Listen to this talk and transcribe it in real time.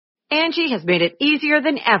Angie has made it easier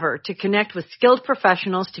than ever to connect with skilled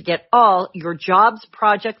professionals to get all your jobs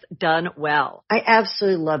projects done well. I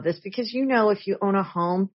absolutely love this because, if you own a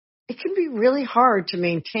home, it can be really hard to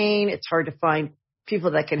maintain. It's hard to find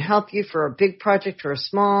people that can help you for a big project or a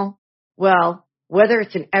small. Well, whether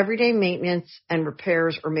it's in everyday maintenance and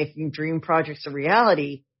repairs or making dream projects a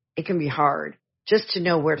reality, it can be hard just to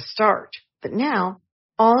know where to start. But now,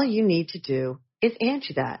 all you need to do is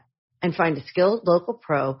Angie that and find a skilled local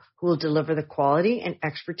pro who will deliver the quality and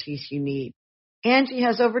expertise you need. Angie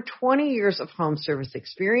has over 20 years of home service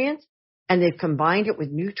experience, and they've combined it with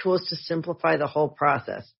new tools to simplify the whole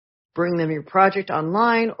process. Bring them your project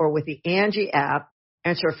online or with the Angie app,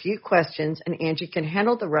 answer a few questions, and Angie can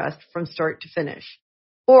handle the rest from start to finish.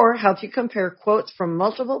 Or help you compare quotes from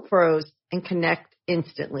multiple pros and connect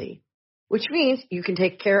instantly, which means you can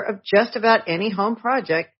take care of just about any home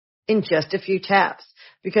project in just a few taps.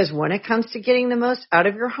 Because when it comes to getting the most out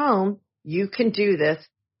of your home, you can do this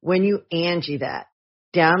when you Angie that.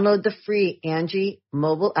 Download the free Angie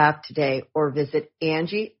mobile app today or visit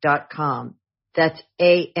Angie.com. That's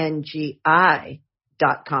ANGI.com.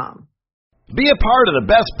 Be a part of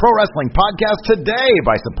the best pro wrestling podcast today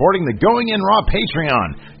by supporting the Going In Raw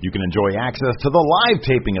Patreon. You can enjoy access to the live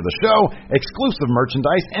taping of the show, exclusive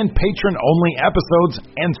merchandise, and patron-only episodes,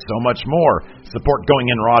 and so much more. Support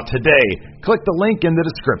Going In Raw today. Click the link in the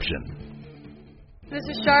description. This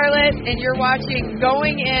is Charlotte, and you're watching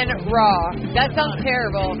Going In Raw. That sounds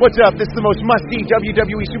terrible. What's up? This is the most must-see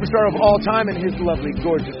WWE superstar of all time and his lovely,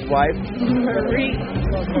 gorgeous wife, Marie.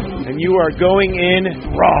 and you are going in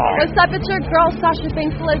Raw. What's up? It's your girl, Sasha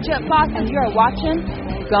Banks, the Legit Boss, and you are watching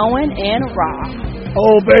Going In Raw.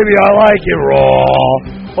 Oh, baby, I like it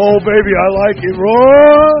raw. Oh, baby, I like it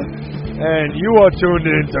raw. And you are tuned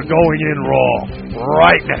in to Going In Raw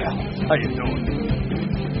right now. How you doing?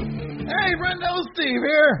 Hey, Brendo, Steve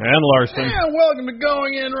here. And Larson. And welcome to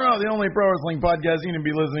Going In Raw, the only pro wrestling podcast you can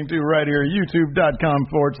be listening to right here,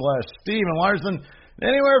 youtube.com/Steve and Larson.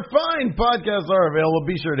 Anywhere fine podcasts are available,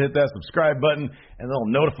 be sure to hit that subscribe button and the little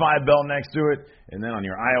notify bell next to it. And then on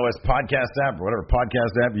your iOS podcast app or whatever podcast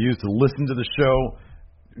app you use to listen to the show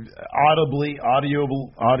audibly,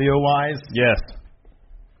 audio-wise. Yes.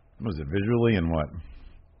 Was it visually and what?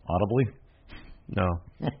 Audibly? No.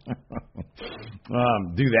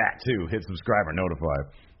 Do that too. Hit subscribe or notify.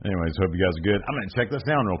 Anyways, hope you guys are good. I'm going to check this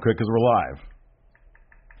down real quick because we're live.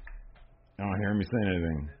 I don't hear me saying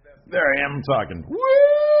anything. There I am. I'm talking.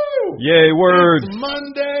 Woo! Yay, words. It's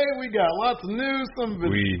Monday. We got lots of news. Some of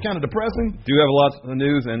it's kind of depressing. Do have lots of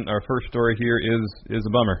news, and our first story here is a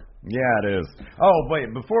bummer. Yeah, it is. Oh,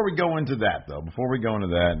 wait. Before we go into that, though, and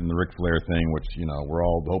the Ric Flair thing, which, we're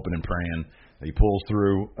all hoping and praying that he pulls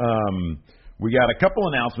through, we got a couple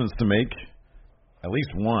announcements to make. At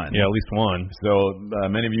least one. Yeah, at least one. So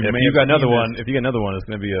many of you if may you have got another seen one. If you got another one, it's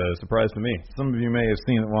going to be a surprise to me. Some of you may have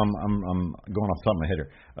seen it. Well, I'm going off the top of my head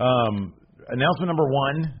here. Announcement number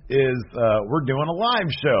one is we're doing a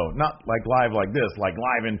live show. Not like live like this, like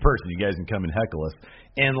live in person. You guys can come and heckle us.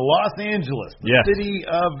 In Los Angeles, the city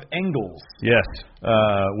of Engels. Yes.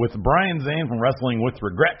 With Brian Zane from Wrestling with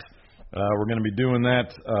Regret. We're going to be doing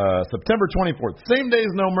that September 24th. Same day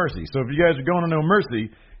as No Mercy. So if you guys are going to No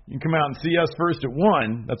Mercy, you can come out and see us first at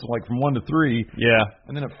 1. That's like from 1 to 3. Yeah.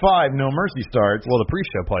 And then at 5, No Mercy starts. Well, the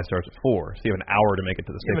pre-show probably starts at 4. So you have an hour to make it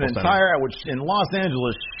to the Staples Center. An entire hour, which in Los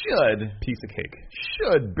Angeles piece of cake.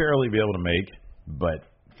 Should barely be able to make, but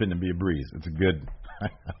finna be a breeze. It's a good. I'm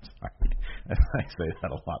sorry. I say that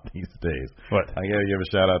a lot these days. What? I gotta give a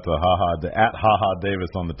shout out to at Haha Davis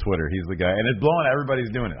on the Twitter. He's the guy, and it's blowing. Everybody's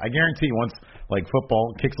doing it. I guarantee once like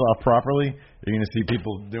football kicks off properly, you're gonna see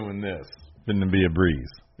people doing this. Finna be a breeze.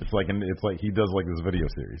 It's like he does like this video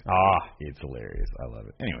series. It's hilarious. I love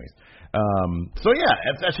it. Anyways, so yeah,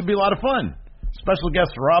 that should be a lot of fun. Special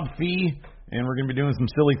guest Rob Fee, and we're gonna be doing some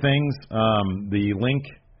silly things. The link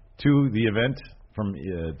to the event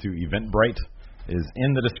to Eventbrite is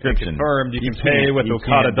in the description. Confirmed. You can pay with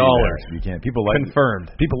Okada dollars. You can't. People like confirmed.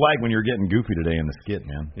 People like when you're getting goofy today in the skit,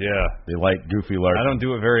 man. Yeah. They like Goofy Larson. I don't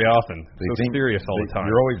do it very often. They so serious all the time.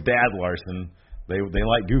 You're always Dad Larson. They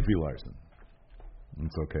like Goofy Larson.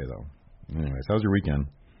 It's okay though. Anyways, how was your weekend?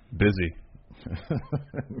 Busy.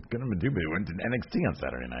 Gonna do busy. Went to NXT on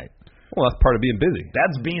Saturday night. Well, that's part of being busy.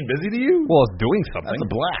 That's being busy to you? Well, it's doing something. That's a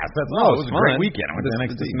blast. It was a fun. great weekend. I went to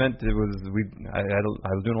NXT. It just meant I was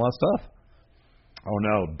doing a lot of stuff. Oh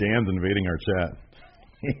no, Dan's invading our chat.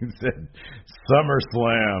 He said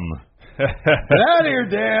SummerSlam. Get out of here,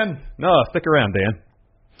 Dan. No, stick around, Dan.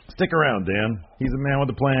 Stick around, Dan. He's a man with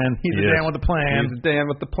a plan. He's a Dan with a plan. He's a Dan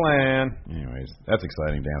with the plan. Anyways, that's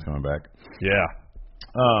exciting. Dan's coming back. Yeah.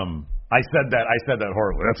 I said that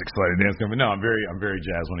horribly. That's exciting. Dan's coming. No, I'm very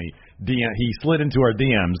jazzed when he slid into our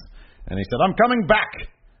DMs and he said, "I'm coming back."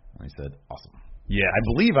 And I said, "Awesome." Yeah, I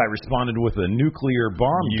believe I responded with a nuclear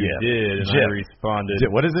bomb. You GIF. did, and GIF. I responded.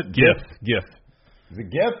 What is it? GIF. Is it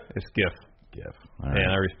GIF? It's GIF. GIF.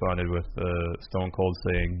 And I responded with Stone Cold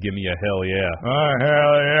saying, "Give me a hell yeah." Oh,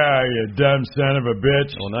 hell yeah, you dumb son of a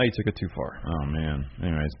bitch. Well, now you took it too far. Oh, man.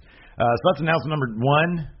 Anyways, so that's announcement number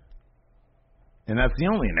 1. And that's the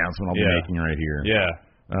only announcement I'll be making right here. Yeah.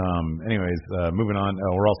 Anyways, moving on.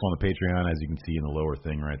 We're also on the Patreon, as you can see in the lower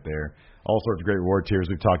thing right there. All sorts of great reward tiers.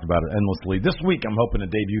 We've talked about it endlessly. This week, I'm hoping to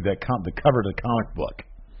debut the cover of the comic book.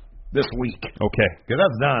 This week. Okay. Because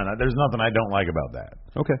that's done. There's nothing I don't like about that.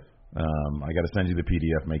 Okay. I got to send you the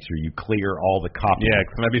PDF. Make sure you clear all the copies. Yeah,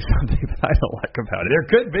 because there might be something that I don't like about it. There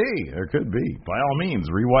could be. By all means,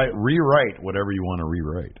 rewrite whatever you want to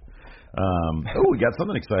rewrite. We got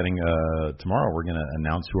something exciting. Tomorrow we're going to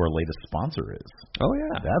announce who our latest sponsor is. Oh,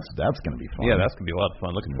 yeah. That's going to be fun. Yeah, that's going to be a lot of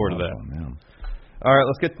fun. Looking forward to that. Fun, All right,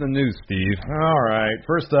 let's get to the news, Steve. All right.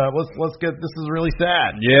 First up, let's get. This is really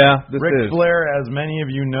sad. Yeah, Ric Flair, as many of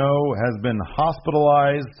you know, has been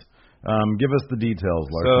hospitalized. Give us the details,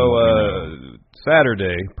 Larson. So,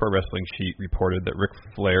 Saturday, Pro Wrestling Sheet reported that Ric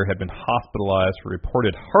Flair had been hospitalized for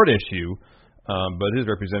reported heart issue, but his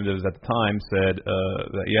representatives at the time said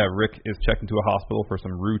that, Ric is checked into a hospital for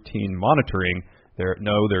some routine monitoring. There is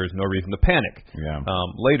no reason to panic. Yeah.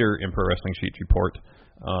 Later in Pro Wrestling Sheet's report,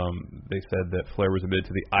 they said that Flair was admitted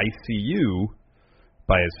to the ICU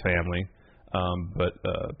by his family, but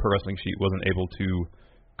Pro Wrestling Sheet wasn't able to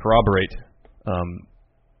corroborate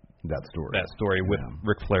that story with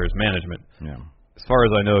Ric Flair's management. Yeah. As far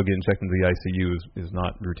as I know, getting checked into the ICU is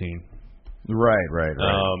not routine. Right.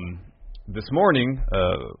 This morning,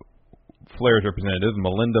 Flair's representative,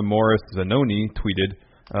 Melinda Morris Zanoni, tweeted,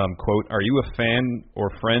 quote, "Are you a fan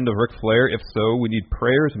or friend of Ric Flair? If so, we need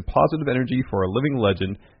prayers and positive energy for a living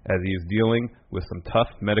legend as he is dealing with some tough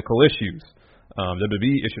medical issues."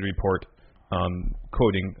 WWE issued a report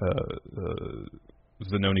quoting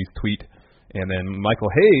Zanoni's tweet. And then Michael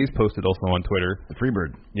Hayes posted also on Twitter. The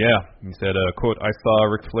Freebird. Yeah. He said, quote, "I saw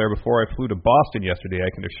Ric Flair before I flew to Boston yesterday. I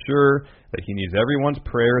can assure that he needs everyone's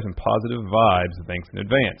prayers and positive vibes. Thanks in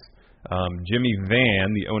advance." Jimmy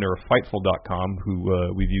Van, the owner of Fightful.com,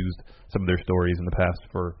 who we've used some of their stories in the past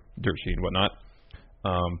for Dirt Sheet and whatnot,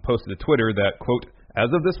 posted to Twitter that, quote,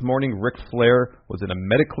 "As of this morning, Ric Flair was in a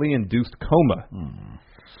medically induced coma."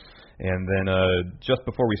 And then just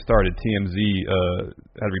before we started, TMZ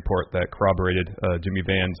had a report that corroborated Jimmy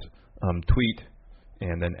Van's tweet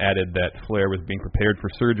and then added that Flair was being prepared for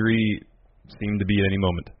surgery, seemed to be at any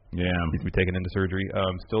moment. Yeah. He's to be taken into surgery.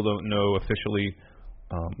 Still don't know officially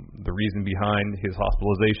the reason behind his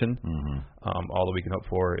hospitalization. All that we can hope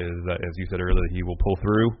for is that, as you said earlier, that he will pull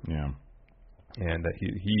through. Yeah. And that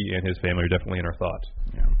he and his family are definitely in our thoughts.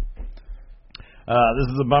 Yeah. This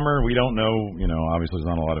is a bummer. We don't know, obviously there's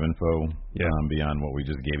not a lot of info beyond what we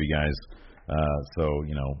just gave you guys. So,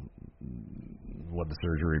 what the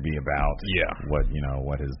surgery be about. Yeah.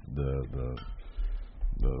 What is the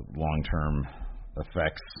long-term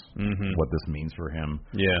effects, what this means for him.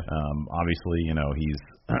 Yeah. Obviously, he's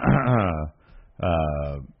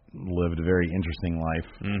lived a very interesting life.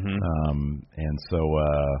 And so,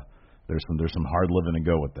 there's some hard living to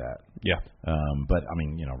go with that. Yeah. But I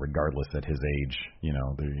mean, regardless at his age, you're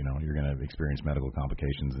going to experience medical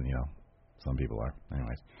complications, and some people are.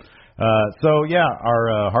 Anyways,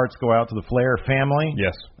 our hearts go out to the Flair family.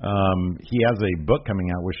 Yes. He has a book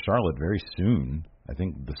coming out with Charlotte very soon. I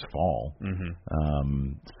think this fall.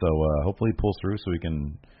 So hopefully he pulls through so we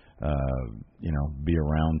can, be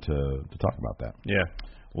around to talk about that. Yeah.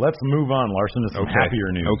 Let's move on, Larson, to some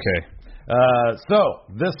happier news. Okay. So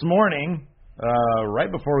this morning, right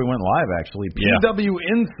before we went live, actually, PW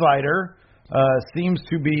Insider seems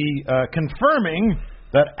to be confirming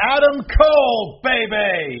that Adam Cole,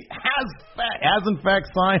 baby, has in fact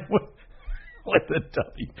signed with the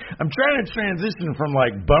W. I'm trying to transition from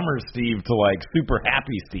bummer Steve to super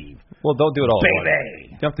happy Steve. Well, don't do it all at once. Baby.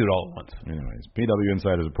 You don't have to do it all at once. Anyways, PW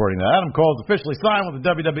Insider is reporting that Adam Cole is officially signed with the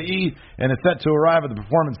WWE and is set to arrive at the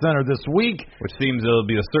Performance Center this week. Which seems it'll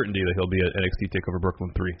be a certainty that he'll be at NXT TakeOver Brooklyn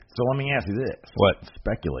 3. So let me ask you this. What?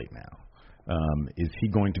 Speculate now. Is he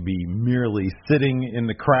going to be merely sitting in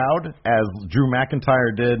the crowd as Drew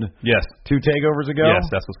McIntyre did Yes. 2 takeovers ago? Yes,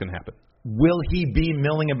 that's what's going to happen. Will he be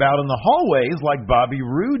milling about in the hallways like Bobby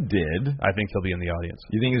Roode did? I think he'll be in the audience.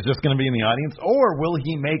 You think he's just going to be in the audience? Or will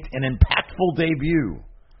he make an impactful debut?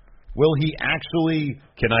 Will he actually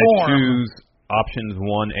Can I choose options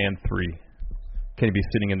 1 and 3? Can he be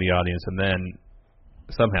sitting in the audience and then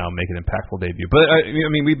somehow make an impactful debut. But I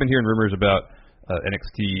mean, we've been hearing rumors about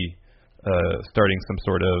NXT starting some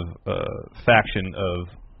sort of faction of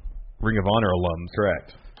Ring of Honor alums.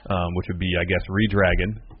 Correct. Which would be, I guess,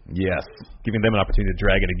 Redragon. Yes. Giving them an opportunity to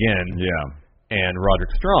drag it again. Yeah. And Roderick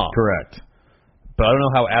Strong. Correct. But I don't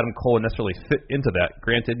know how Adam Cole would necessarily fit into that.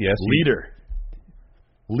 Granted, yes.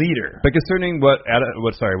 Leader. But concerning what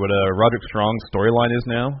Roderick Strong's storyline is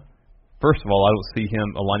now, first of all, I don't see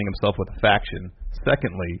him aligning himself with a faction.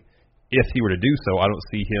 Secondly, if he were to do so, I don't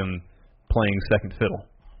see him playing second fiddle.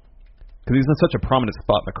 Because he's in such a prominent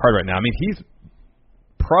spot in the card right now. I mean, he's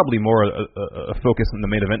probably more a focus in the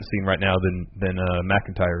main event scene right now than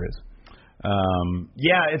McIntyre is.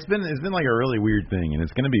 Yeah, it's been like a really weird thing, and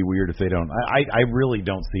it's going to be weird if they don't. I really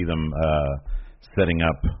don't see them setting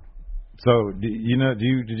up. So did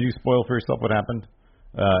you spoil for yourself what happened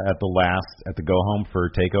at the go home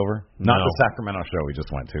for Takeover? Not the Sacramento show we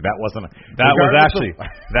just went to. That was the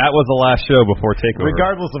last show before Takeover.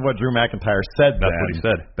 Regardless of what Drew McIntyre said, that's what he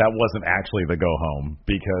said. That wasn't actually the go home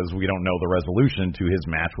because we don't know the resolution to his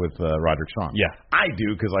match with Roderick Strong. Yeah, I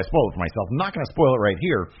do because I spoiled it for myself. I'm not going to spoil it right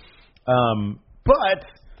here. But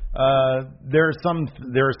there are some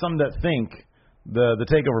that think the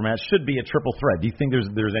Takeover match should be a triple threat. Do you think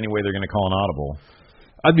there's any way they're going to call an audible?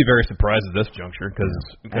 I'd be very surprised at this juncture because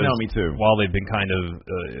I know, me too. While they've been kind of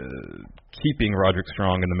keeping Roderick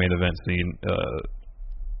Strong in the main event scene, a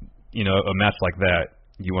match like that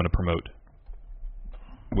you want to promote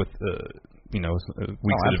with weeks in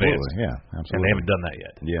advance. Yeah, absolutely. And they haven't done that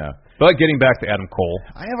yet. Yeah. But getting back to Adam Cole,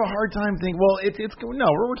 I have a hard time thinking. Well,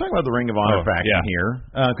 we're talking about the Ring of Honor faction here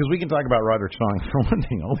because we can talk about Roderick Strong. For one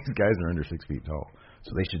thing, all these guys are under 6 feet tall,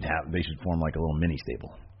 so they should form like a little mini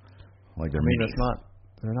stable, like they're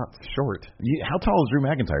They're not short. How tall is Drew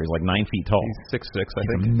McIntyre? He's like 9 feet tall. He's 6'6", I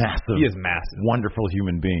think. Massive. He is massive. Wonderful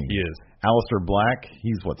human being. He is. Aleister Black,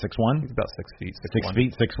 he's what, 6'1"? He's about 6 feet. 6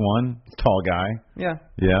 feet, 6'1". Tall guy. Yeah.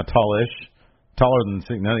 Yeah, tallish. Taller than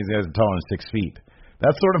none of these guys are taller than 6 feet.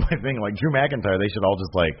 That's sort of my thing. Like Drew McIntyre, they should all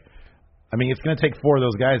just it's going to take 4 of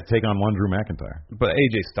those guys to take on one Drew McIntyre. But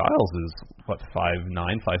AJ Styles is, 5'9",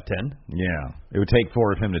 5'10"? Yeah. It would take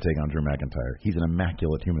 4 of him to take on Drew McIntyre. He's an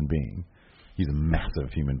immaculate human being. He's a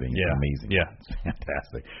massive human being. Yeah. It's amazing. Yeah. It's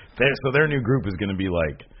fantastic. So their new group is going to be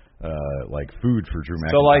like food for Drew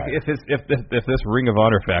McIntyre. So if this Ring of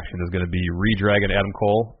Honor faction is going to be Redragon Adam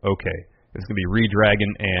Cole, okay. It's going to be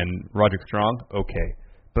Redragon and Roderick Strong, okay.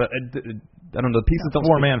 But I don't know. The pieces don't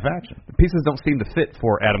 4-man faction. The pieces don't seem to fit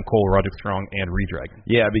for Adam Cole, Roderick Strong, and Redragon.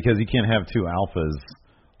 Yeah, because you can't have 2 alphas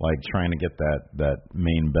trying to get that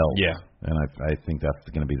main belt. Yeah. And I think that's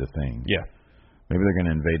going to be the thing. Yeah. Maybe they're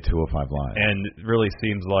going to invade 205 Live. And it really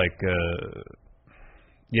seems like, I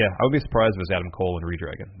would be surprised if it was Adam Cole and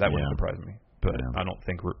Redragon. That wouldn't surprise me. But I don't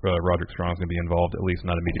think Roderick Strong's going to be involved, at least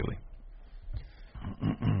not immediately.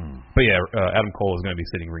 But Adam Cole is going to be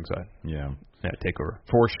sitting ringside. Yeah. At Takeover.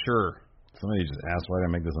 For sure. Somebody just asked why did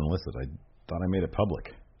I make this unlisted. I thought I made it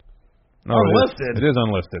public. No, unlisted? It is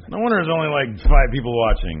unlisted. No wonder there's only 5 people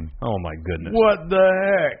watching. Oh, my goodness. What the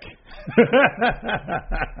heck?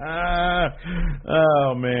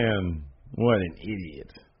 Oh, man. What an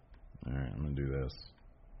idiot. All right, I'm going to do this.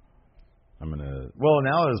 Well,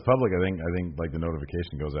 now that it's public, I think the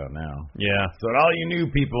notification goes out now. Yeah. So all you new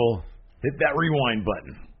people, hit that rewind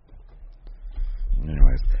button.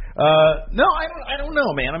 Anyways. No, I don't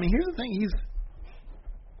know, man. I mean, here's the thing.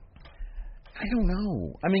 I don't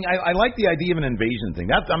know. I mean, I like the idea of an invasion thing.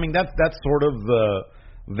 That's sort of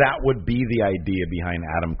that would be the idea behind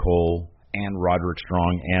Adam Cole and Roderick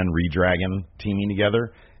Strong and Redragon teaming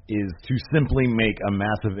together is to simply make a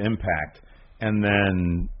massive impact and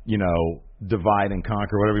then, divide and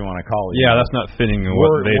conquer, whatever you want to call it. Yeah, that's not fitting in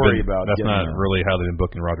what they've been about. That's not really how they've been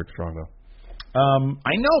booking Roderick Strong, though.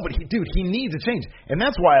 I know, but he needs a change, and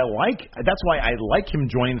that's why I like him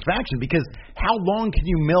joining the faction because how long can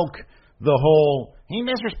you milk the whole he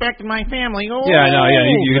disrespected my family? Yeah, I know. Yeah,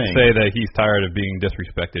 you can say that he's tired of being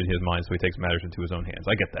disrespected in his mind, so he takes matters into his own hands.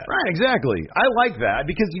 I get that. Right, exactly. I like that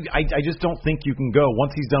because I just don't think you can go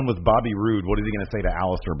once he's done with Bobby Roode. What is he going to say to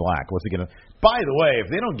Aleister Black? What's he going to? By the way, if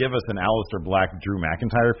they don't give us an Aleister Black Drew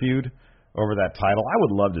McIntyre feud over that title, I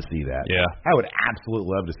would love to see that. Yeah, I would absolutely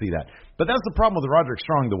love to see that. But that's the problem with Roderick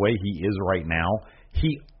Strong, the way he is right now.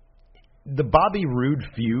 The Bobby Roode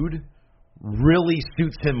feud really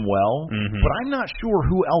suits him well, but I'm not sure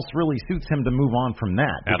who else really suits him to move on from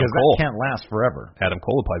that because that can't last forever. Adam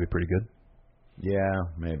Cole would probably be pretty good. Yeah,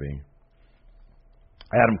 maybe.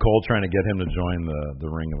 Adam Cole trying to get him to join the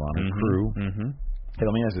Ring of Honor crew. Hey,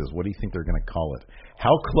 let me ask you this: what do you think they're going to call it?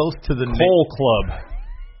 How close to the Cole Club?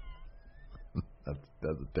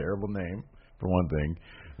 That's a terrible name for one thing.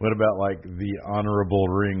 What about, like, the honorable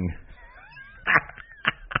ring?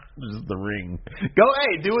 Just the ring.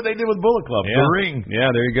 Hey, do what they did with Bullet Club. Yeah. The ring.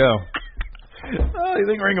 Yeah, there you go. Oh, you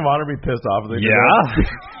think Ring of Honor would be pissed off if they did that?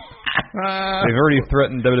 They've already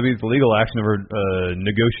threatened WWE's legal action over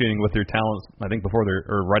negotiating with their talents, I think,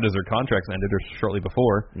 right as their contracts ended or shortly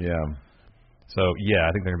before. Yeah. So, yeah,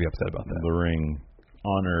 I think they're going to be upset about that. The ring.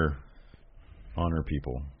 Honor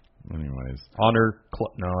people. Anyways. Honor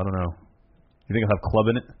club. No, I don't know. You think it'll have club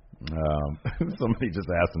in it? Somebody just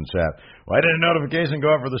asked in chat, why didn't a notification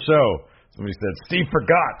go out for the show? Somebody said, Steve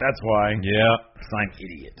forgot. That's why. Yeah. I'm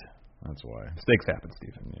idiot. That's why. Mistakes happen,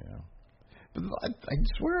 Stephen. Yeah. But I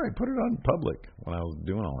swear I put it on public when I was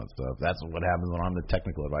doing all that stuff. That's what happens when I'm the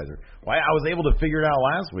technical advisor. Why I was able to figure it out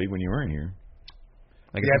last week when you weren't here.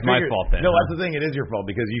 I guess it's my fault then. No, that's the thing. It is your fault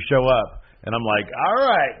because you show up and I'm like, all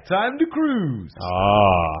right, time to cruise.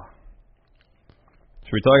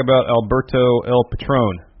 Should we talk about Alberto El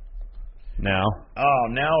Patron now? Oh,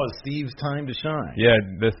 now is Steve's time to shine. Yeah,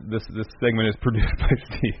 this segment is produced by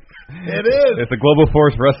Steve. It is. It's a Global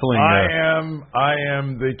Force Wrestling. I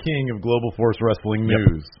am the king of Global Force Wrestling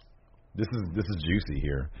news. This is juicy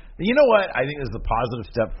here. You know what? I think this is a positive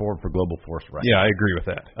step forward for Global Force Wrestling. Yeah, I agree with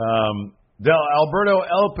that. Alberto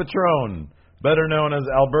El Patron, better known as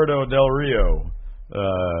Alberto Del Rio,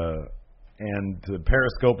 and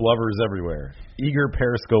Periscope lovers everywhere, eager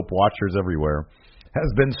Periscope watchers everywhere,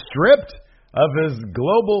 has been stripped of his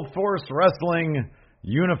Global Force Wrestling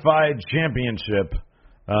Unified Championship.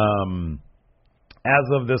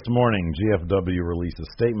 As of this morning, GFW released a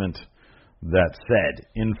statement that said,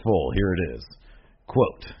 in full, here it is,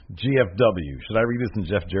 quote, GFW. Should I read this in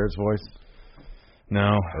Jeff Jarrett's voice?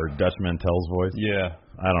 No. Or Dutch Mantel's voice? Yeah.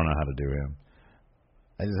 I don't know how to do him.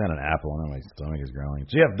 I just had an apple and my stomach is growling.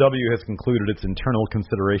 GFW has concluded its internal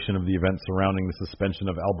consideration of the events surrounding the suspension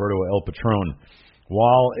of Alberto El Patron.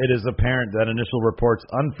 While it is apparent that initial reports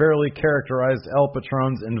unfairly characterized El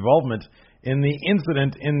Patron's involvement in the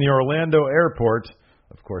incident in the Orlando airport,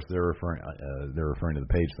 of course they're referring to the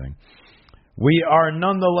Page thing, we are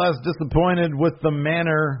nonetheless disappointed with the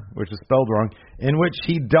manner, which is spelled wrong, in which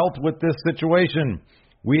he dealt with this situation.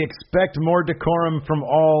 We expect more decorum from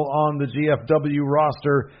all on the GFW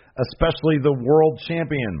roster, especially the world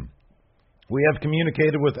champion. We have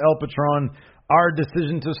communicated with El Patron our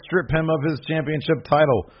decision to strip him of his championship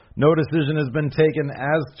title. No decision has been taken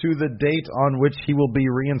as to the date on which he will be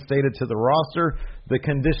reinstated to the roster, the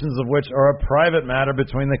conditions of which are a private matter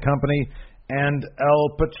between the company and El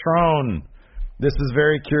Patron. This is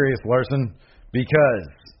very curious, Larson, because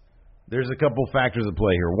there's a couple factors at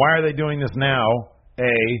play here. Why are they doing this now?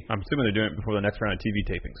 I'm assuming they're doing it before the next round of TV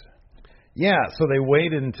tapings. Yeah, so they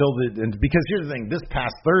waited until because here's the thing, this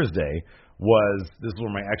past Thursday this is where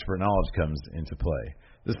my expert knowledge comes into play.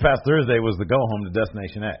 This past Thursday was the go home to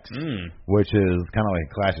Destination X, which is kind of like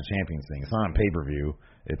a Clash of Champions thing. It's not on pay-per-view.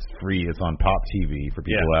 It's free. It's on Pop TV for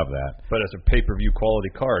people who have that. But it's a pay-per-view quality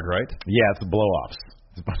card, right? Yeah, it's a blow-offs.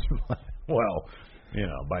 It's a bunch of, well,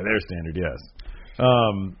 by their standard, yes.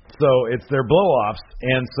 So it's their blow-offs.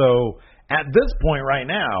 And so at this point right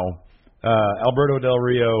now, Alberto Del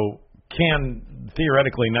Rio can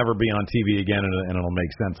theoretically never be on TV again, and it'll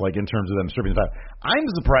make sense, like in terms of them stripping the title. I'm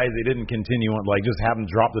surprised they didn't continue on, like just have him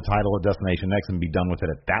drop the title at Destination X and be done with it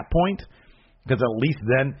at that point, because at least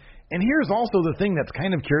then. And here's also the thing that's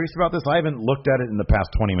kind of curious about this. I haven't looked at it in the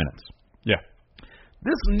past 20 minutes. Yeah.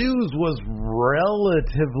 This news was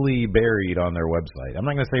relatively buried on their website. I'm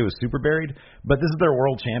not going to say it was super buried, but this is their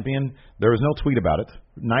world champion. There was no tweet about it,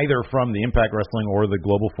 neither from the Impact Wrestling or the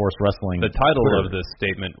Global Force Wrestling. The title Twitter. of this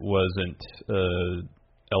statement wasn't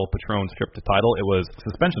El Patron stripped the title. It was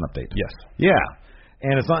suspension update. Yes. Yeah.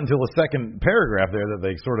 And it's not until the second paragraph there that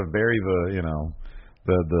they sort of bury we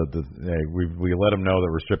let him know that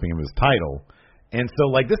we're stripping him his title. And so,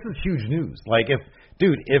 like, this is huge news. Like, if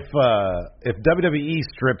WWE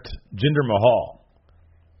stripped Jinder Mahal,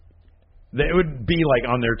 it would be, like,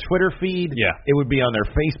 on their Twitter feed. Yeah. It would be on their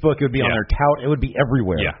Facebook. It would be on their tout. It would be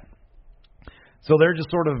everywhere. Yeah. So they're just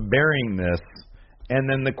sort of burying this. And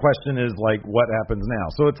then the question is, like, what happens now?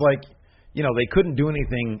 So it's like, they couldn't do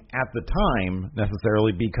anything at the time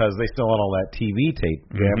necessarily because they still had all that TV tape,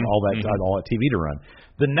 all that TV to run.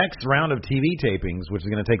 The next round of TV tapings, which is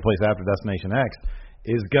going to take place after Destination X,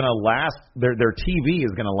 is going to last. Their TV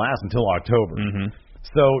is going to last until October.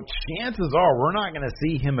 So chances are we're not going to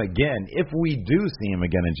see him again. If we do see him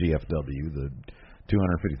again in GFW, the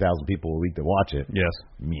 250,000 people a week that watch it, yes,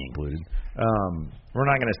 me included, we're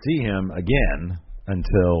not going to see him again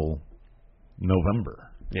until November.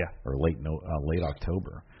 Yeah, or late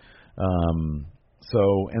October. And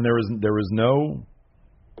there was no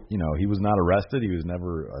he was not arrested. He was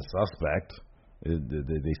never a suspect.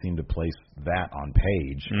 They seem to place that on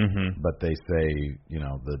Paige, but they say,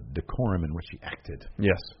 the decorum in which he acted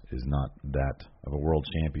is not that of a world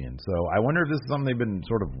champion. So I wonder if this is something they've been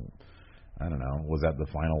sort of, I don't know, was that the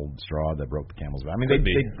final straw that broke the camel's back? I mean,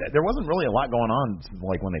 there wasn't really a lot going on,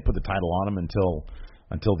 like when they put the title on him until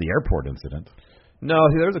the airport incident. No,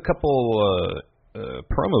 there was a couple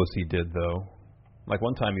promos he did, though. Like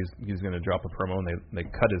one time he's going to drop a promo and they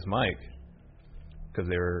cut his mic. Because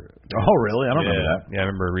they were. Oh, really? I don't remember that. Yeah, I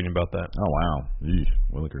remember reading about that. Oh, wow. Eesh,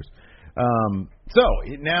 Willikers. So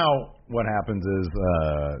now what happens is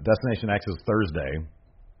Destination X is Thursday.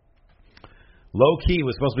 Low Key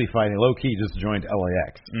was supposed to be fighting. Low Key just joined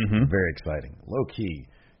LAX. Very exciting. Low Key.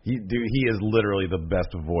 He is literally the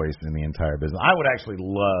best voice in the entire business. I would actually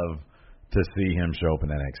love to see him show up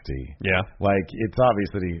in NXT. Yeah. Like, it's obvious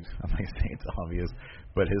that I'm not going to say it's obvious,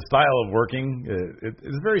 but his style of working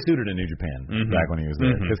is very suited in New Japan back when he was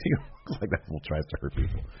there, because he looks like that fool tries to hurt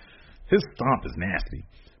people. His stomp is nasty,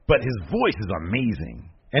 but his voice is amazing,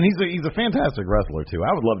 and he's a fantastic wrestler too.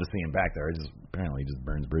 I would love to see him back there. Apparently he just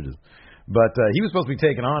burns bridges. But he was supposed to be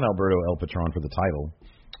taking on Alberto El Patron for the title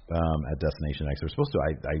at Destination X. They're supposed to.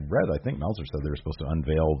 I think Meltzer said they were supposed to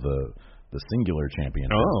unveil the singular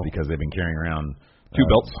champion because they've been carrying around two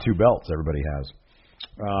belts. Everybody has.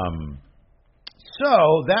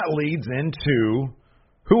 So that leads into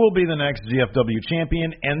who will be the next GFW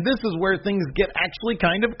champion, and this is where things get actually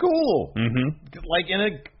kind of cool, like in a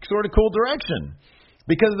sort of cool direction,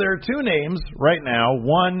 because there are two names right now,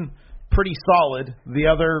 one pretty solid, the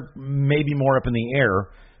other maybe more up in the air.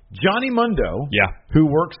 Johnny Mundo, who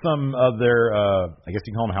works some of their, I guess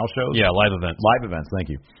you can call them house shows? Yeah, live events. Live events, thank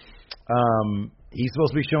you. He's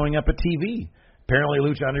supposed to be showing up at TV. Apparently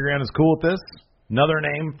Lucha Underground is cool with this. Another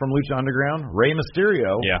name from Lucha Underground, Rey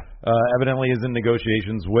Mysterio, evidently is in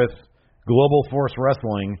negotiations with Global Force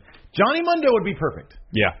Wrestling. Johnny Mundo would be perfect.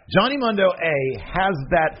 Yeah. Johnny Mundo, has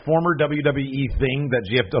that former WWE thing that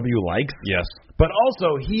GFW likes. Yes. But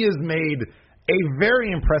also, he has made a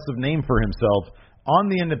very impressive name for himself on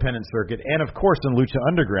the independent circuit and, of course, in Lucha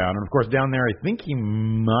Underground. And, of course, down there, I think he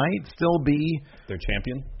might still be their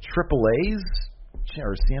champion. Triple A's.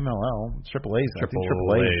 Or CMLL, Triple A's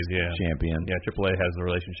champion. Yeah, Triple A has a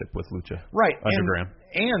relationship with Lucha. Right, Underground,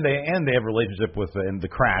 and they have a relationship with the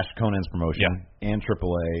Crash, Conan's promotion, and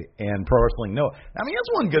Triple A and Pro Wrestling. No, I mean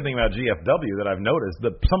that's one good thing about GFW that I've noticed.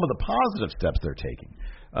 Some of the positive steps they're taking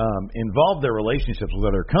involve their relationships with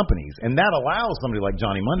other companies, and that allows somebody like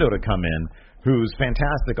Johnny Mundo to come in, who's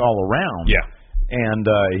fantastic all around. Yeah, and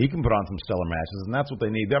he can put on some stellar matches, and that's what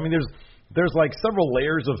they need. I mean, there's like several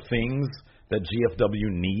layers of things that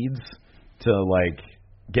GFW needs to like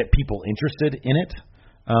get people interested in it.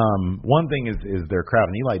 One thing is their crowd,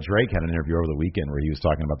 and Eli Drake had an interview over the weekend where he was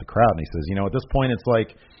talking about the crowd, and he says, at this point it's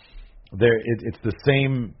like it's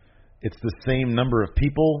the same number of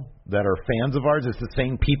people that are fans of ours. It's the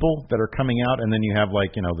same people that are coming out, and then you have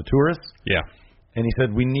like the tourists. Yeah. And he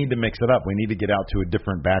said we need to mix it up. We need to get out to a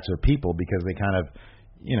different batch of people because they kind of.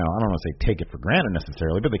 I don't want to say take it for granted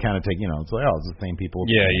necessarily, but they kind of take, it's like, it's the same people.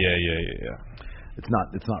 Yeah.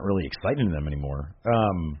 It's not really exciting to them anymore.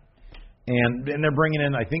 And they're bringing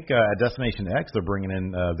in, I think, at Destination X, they're bringing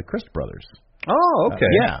in the Christ brothers. Oh, okay.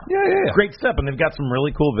 Yeah. Great step. And they've got some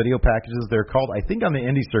really cool video packages. They're called, I think on the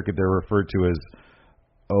indie circuit, they're referred to as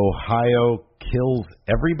Ohio Kills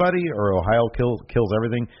Everybody or Ohio Kills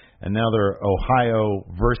Everything. And now they're Ohio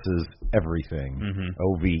versus Everything,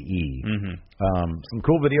 OVE. Some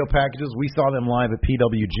cool video packages. We saw them live at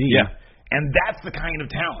PWG. Yeah. And that's the kind of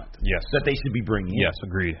talent that they should be bringing in. Yes,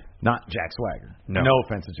 agreed. Not Jack Swagger. No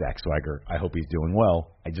offense to Jack Swagger. I hope he's doing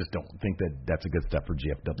well. I just don't think that's a good step for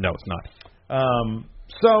GFW. No, it's not.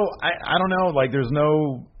 So I don't know. Like, there's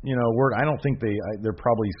no word. I don't think they're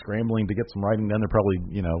probably scrambling to get some writing done. They're probably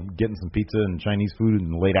getting some pizza and Chinese food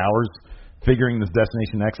in the late hours, figuring this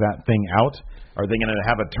Destination X thing out. Are they going to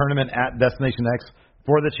have a tournament at Destination X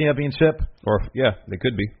for the championship? Or they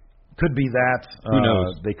could be. Could be that. Who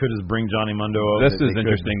knows? They could just bring Johnny Mundo over. This is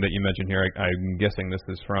interesting that you mentioned here. I'm guessing this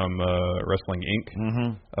is from Wrestling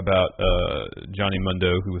Inc. About Johnny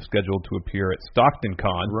Mundo, who was scheduled to appear at Stockton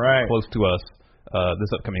Con, close to us, this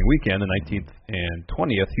upcoming weekend, the 19th and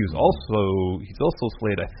 20th. He's also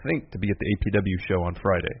slated, I think, to be at the APW show on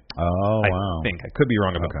Friday. Oh, wow. I think. I could be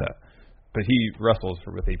wrong about that. But he wrestles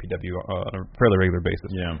with APW on a fairly regular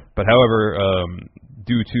basis. Yeah. But however,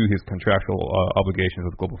 due to his contractual obligations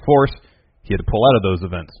with Global Force, he had to pull out of those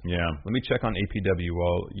events. Yeah. Let me check on APW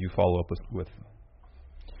while you follow up with.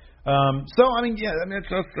 That's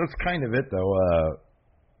kind of it, though.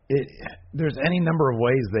 There's any number of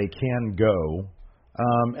ways they can go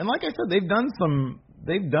And like I said, they've done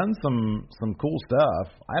some cool stuff.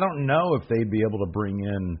 I don't know if they'd be able to bring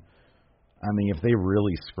in. I mean, if they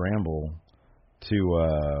really scramble to,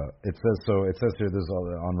 it says here this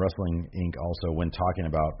on Wrestling Inc. also when talking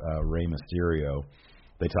about Rey Mysterio,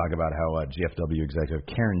 they talk about how GFW executive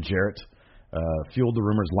Karen Jarrett fueled the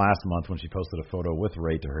rumors last month when she posted a photo with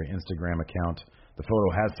Rey to her Instagram account. The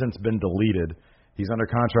photo has since been deleted. He's under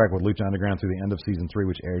contract with Lucha Underground through the end of Season 3,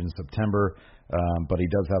 which airs in September, but he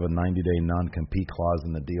does have a 90-day non-compete clause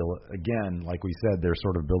in the deal. Again, like we said, they're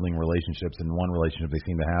sort of building relationships, and one relationship they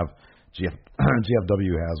seem to have,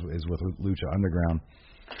 GFW is with Lucha Underground.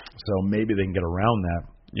 So maybe they can get around that.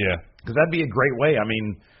 Yeah. Because that'd be a great way. I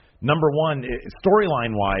mean, number one,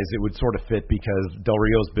 storyline-wise, it would sort of fit because Del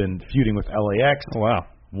Rio's been feuding with LAX. Oh, wow.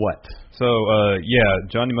 What? So,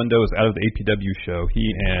 Johnny Mundo is out of the APW show.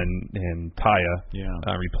 He and Taya. Yeah.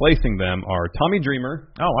 Replacing them are Tommy Dreamer.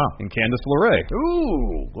 Oh, wow. And Candice LeRae.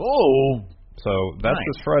 Ooh. Oh. So that's nice.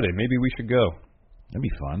 this Friday. Maybe we should go. That'd be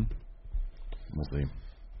fun. We'll see.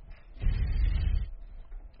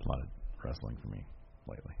 A lot of wrestling for me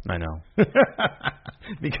lately. I know.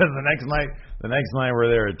 Because the next night we're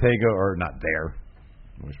there at Takeover, or not there.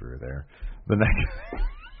 I wish we were there. The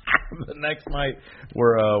next night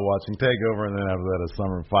we're watching Takeover, and then after that a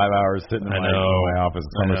summer 5 hours sitting in my office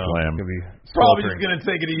at SummerSlam. Probably just gonna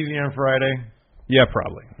take it easy on Friday. Yeah,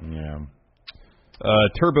 probably. Yeah.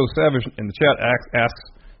 Turbo Savage in the chat asks,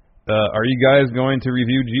 are you guys going to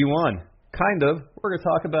review G1? Kind of. We're gonna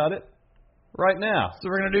talk about it right now. So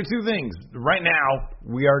we're going to do two things. Right now,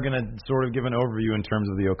 we are going to sort of give an overview in terms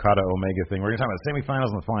of the Okada-Omega thing. We're going to talk about the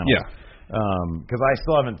semifinals and the finals. Yeah. Because I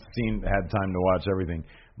still haven't had time to watch everything.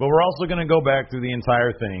 But we're also going to go back through the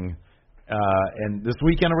entire thing. And this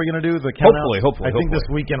weekend, are we going to do the countdown? Hopefully. I think this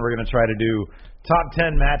weekend we're going to try to do top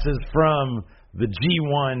 10 matches from the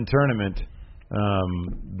G1 tournament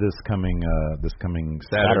this coming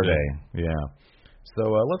Saturday. Yeah. So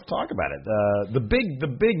let's talk about it. The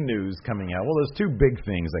big news coming out. Well, there's two big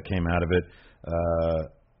things that came out of it.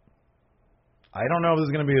 I don't know if this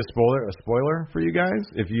is going to be a spoiler for you guys.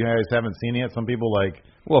 If you guys haven't seen it yet, some people like.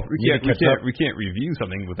 Well, we can't review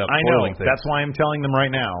something without spoiling things. That's why I'm telling them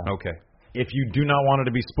right now. Okay. If you do not want it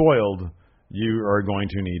to be spoiled, you are going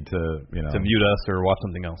to need to to mute us or watch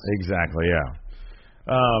something else. Exactly. Yeah.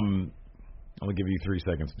 I'll give you 3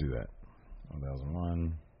 seconds to do that.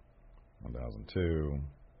 1001. 1002,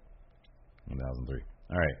 1003.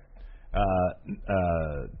 All right.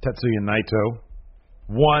 Tetsuya Naito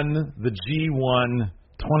won the G1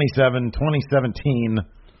 2017,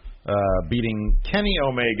 beating Kenny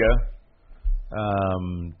Omega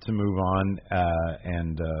to move on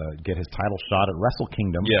and get his title shot at Wrestle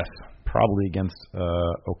Kingdom. Yes. Probably against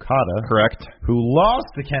Okada. Correct. Who lost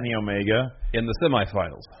to Kenny Omega in the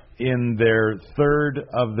semifinals. In their third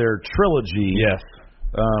of their trilogy. Yes.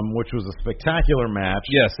 Which was a spectacular match.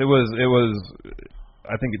 Yes, it was.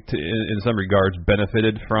 I think in some regards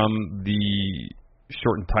benefited from the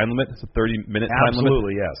shortened time limit. It's a 30-minute time limit.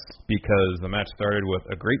 Absolutely, yes. Because the match started with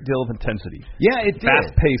a great deal of intensity. Yeah, it did.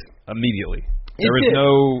 Fast-paced immediately. There was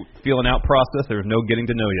no feeling out process. There was no getting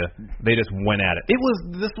to know you. They just went at it.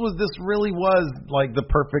 This really was like the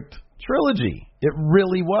perfect trilogy. It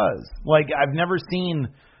really was. Like I've never seen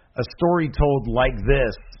a story told like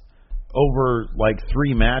this over like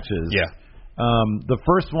 3 matches. Yeah. The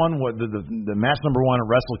first one was the match number 1 at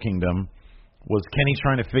Wrestle Kingdom was Kenny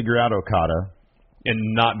trying to figure out Okada and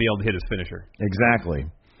not be able to hit his finisher. Exactly.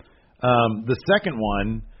 The second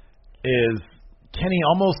one is Kenny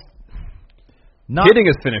almost not hitting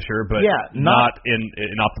his finisher, but not in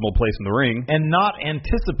an optimal place in the ring, and not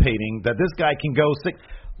anticipating that this guy can go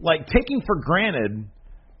like taking for granted.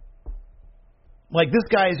 Like this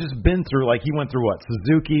guy has just been through. Like he went through what?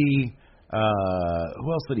 Suzuki. Who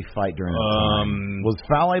else did he fight during that time? Was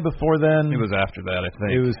Fale before then? It was after that, I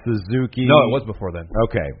think. It was Suzuki. No, it was before then.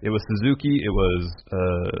 Okay. It was Suzuki. It was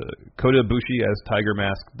Kota Ibushi as Tiger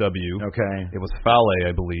Mask W. Okay. It was Fale,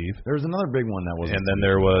 I believe. There was another big one that was. And then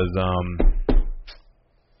there was.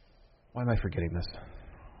 Why am I forgetting this?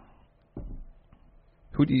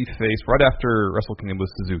 Who did he face right after Wrestle Kingdom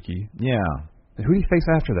was Suzuki? Yeah. And who did he face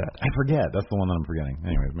after that? I forget. That's the one that I'm forgetting.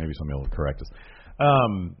 Anyways, maybe somebody will correct us.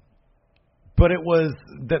 But it was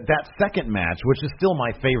that second match, which is still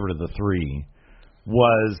my favorite of the 3,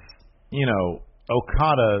 was,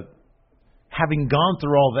 Okada having gone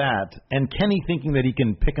through all that and Kenny thinking that he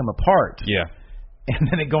can pick him apart. Yeah. And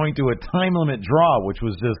then it going to a time limit draw, which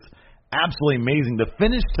was just absolutely amazing. The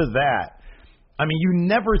finish to that, I mean, you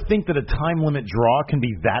never think that a time limit draw can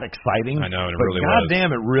be that exciting. I know, and it but really was.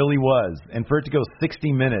 goddamn, it really was. And for it to go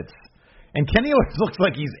 60 minutes And Kenny always looks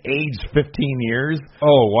like he's aged 15 years.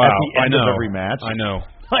 Oh, wow. At the end of every match. I know.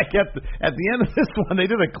 Like at the end of this one, they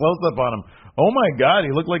did a close-up on him. Oh, my God.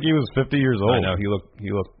 He looked like he was 50 years old. I know. He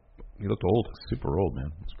looked old. Super old,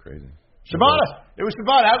 man. It's crazy. Shibata! It was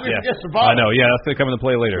Shibata. How could we forget Shibata? I know. Yeah, that's going to come into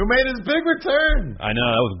play later. Who made his big return? I know.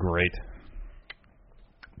 That was great.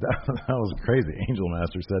 That was crazy. Angel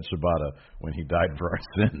Master said Shibata when he died for our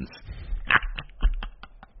sins.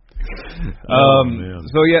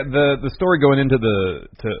 So yeah, the story going into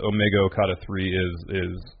to Omega Okada 3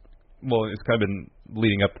 is well, it's kind of been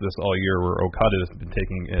leading up to this all year, where Okada has been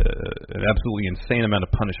taking an absolutely insane amount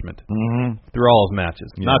of punishment through all his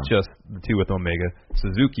matches, not just the two with Omega.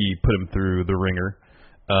 Suzuki put him through the ringer.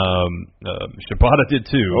 Shibata did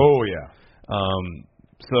too. Oh yeah.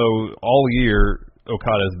 So all year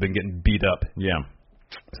Okada has been getting beat up. Yeah.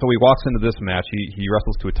 So he walks into this match. He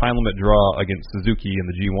wrestles to a time limit draw against Suzuki in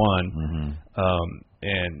the G1,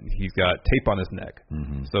 and he's got tape on his neck.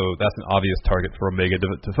 So that's an obvious target for Omega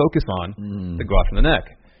to focus on, to go after the neck.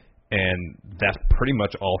 And that's pretty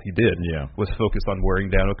much all he did. Was focus on wearing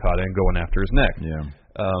down Okada and going after his neck.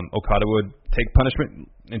 Okada would take punishment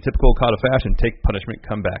in typical Okada fashion, take punishment,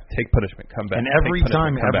 come back, take punishment, come back. And every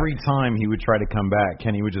time he would try to come back,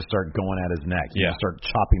 Kenny would just start going at his neck. He would start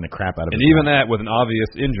chopping the crap out of him. And even that, with an obvious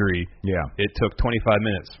injury, it took 25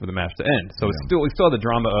 minutes for the match to end. So we still had the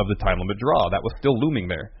drama of the time limit draw. That was still looming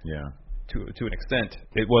there. To an extent.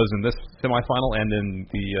 It was in this semifinal and in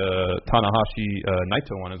the Tanahashi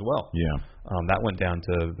Naito one as well. That went down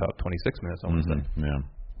to about 26 minutes, I want to say.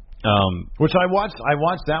 Which I watched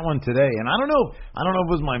that one today, and I don't know if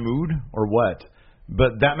it was my mood or what,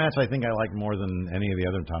 but that match I think I liked more than any of the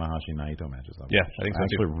other Tanahashi Naito matches. I think so. I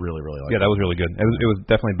actually really liked it. That was really good. It was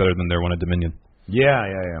definitely better than their one at Dominion.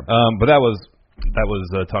 But that was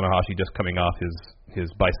Tanahashi just coming off his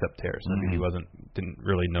bicep tears. I mean, he didn't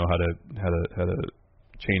really know how to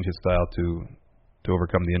change his style to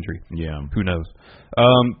overcome the injury. Who knows?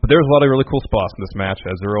 But there's a lot of really cool spots in this match,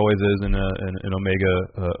 as there always is in Omega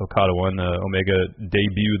Okada one. Omega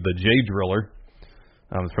debuted the J Driller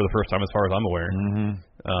for the first time, as far as I'm aware,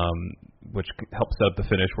 which helped set up the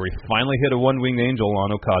finish, where he finally hit a one-winged angel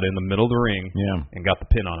on Okada in the middle of the ring and got the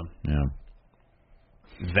pin on him.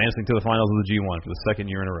 Advancing to the finals of the G1 for the second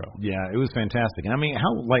year in a row. Yeah, it was fantastic. And I mean,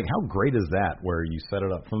 how great is that, where you set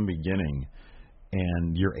it up from the beginning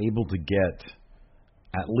and you're able to get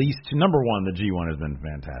at least number one, the G1 has been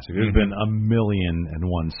fantastic. There's been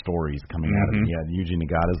 1,000,001 stories coming out of it. He had Yuji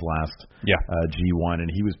Nagata's last G1,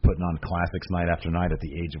 and he was putting on classics night after night at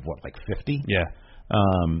the age of 50?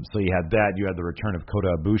 So you had that. You had the return of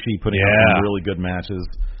Kota Ibushi putting on some really good matches,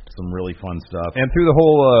 some really fun stuff. And through the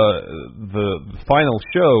whole the final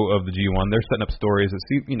show of the G1, they're setting up stories. It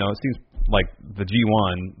seems like the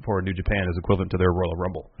G1 for New Japan is equivalent to their Royal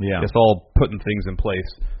Rumble. It's all putting things in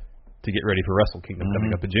place to get ready for Wrestle Kingdom coming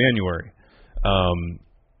up in January.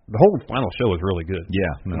 The whole final show was really good.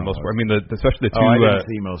 For the most part. I mean, especially the two. I didn't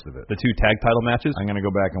see most of it. The two tag title matches. I'm going to go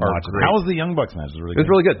back and watch it. How was the Young Bucks match? It was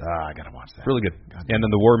really good. I got to watch that. Really good. And then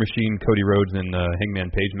the War Machine, Cody Rhodes and Hangman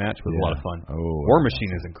Page match was a lot of fun. War Machine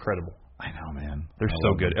is incredible. I know, man. They're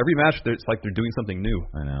so good. Every match, it's like they're doing something new.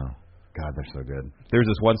 I know. God, they're so good. There's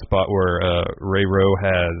this one spot where Ray Rowe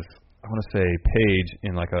has, I want to say, Page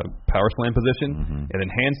in like a power slam position, and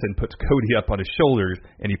then Hansen puts Cody up on his shoulders,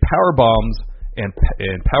 and he power bombs and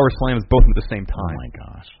power slams both at the same time. Oh my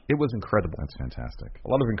gosh, it was incredible. That's fantastic. A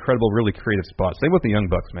lot of incredible, really creative spots. Same with the Young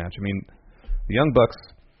Bucks match. I mean, the Young Bucks,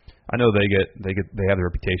 I know they have the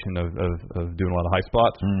reputation of doing a lot of high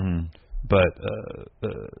spots, but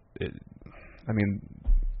I mean.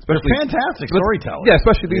 Especially fantastic storytelling. Yeah,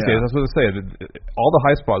 especially these days. I was going to say, all the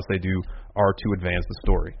high spots they do are to advance the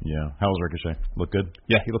story. Yeah. How was Ricochet? Look good?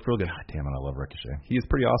 Yeah, he looked real good. God damn it, I love Ricochet. He is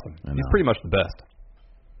pretty awesome. He's pretty much the best.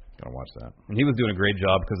 Gotta watch that. And he was doing a great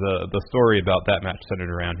job, because the story about that match centered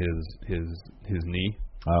around his knee.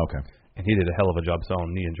 Oh, okay. And he did a hell of a job selling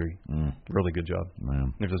knee injury. Really good job.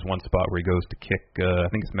 Man. There's this one spot where he goes to kick, I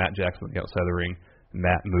think it's Matt Jackson on the outside of the ring.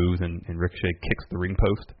 Matt moves, and Ricochet kicks the ring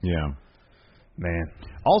post. Yeah. Man,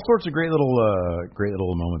 all sorts of great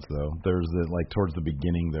little moments though. There's towards the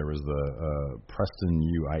beginning there was the Preston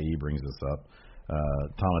UIE brings this up.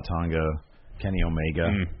 Tama Tonga, Kenny Omega,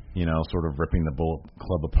 sort of ripping the Bullet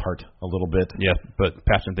Club apart a little bit. Yeah, but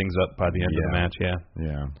patching things up by the end of the match.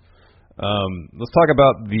 Yeah. Let's talk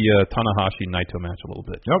about the Tanahashi Naito match a little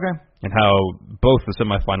bit. Okay. And how both the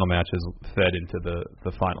semifinal matches fed into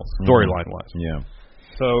the finals storyline wise. Yeah.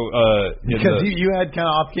 So, because you had kind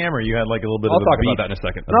of off camera, you had like a little bit. I'll talk about that in a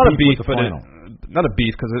second. Not a beef, but not a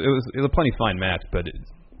beef, because it was a plenty fine match. But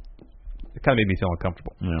it kind of made me feel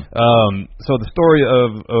uncomfortable. Yeah. So the story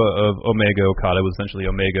of Omega Okada was essentially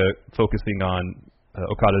Omega focusing on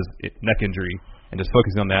Okada's neck injury and just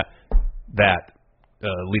focusing on that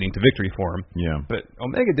leading to victory for him. Yeah. But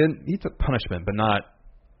Omega didn't. He took punishment, but not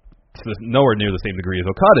to nowhere near the same degree as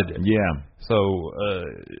Okada did. Yeah. So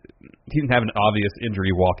he didn't have an obvious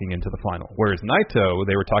injury walking into the final. Whereas Naito,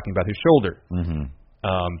 they were talking about his shoulder. Mm-hmm.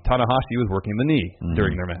 Tanahashi was working the knee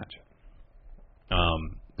during their match.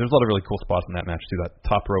 There's a lot of really cool spots in that match too. That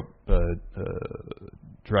top rope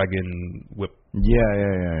dragon whip.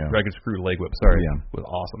 Yeah. Dragon screw leg whip. Sorry. Yeah. Was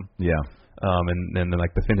awesome. Yeah. And then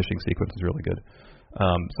like the finishing sequence is really good.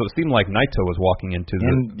 So it seemed like Naito was walking into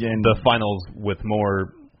the finals with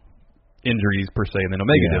more injuries per se than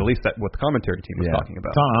Omega did. At least that's what the commentary team was talking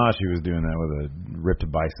about. Tanahashi was doing that with a ripped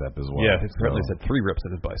bicep as well. Yeah, they said 3 rips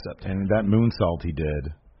at his bicep. And that moonsault he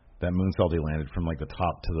did. That moonsault he landed from like the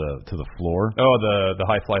top to the floor. Oh, the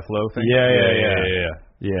high fly flow thing.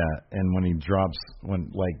 Yeah. And when he drops,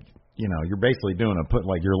 you're basically doing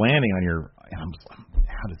you're landing on your. How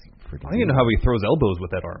does he freaking? I don't even know how he throws elbows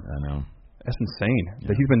with that arm. I know. That's insane.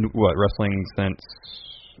 Yeah. He's been wrestling since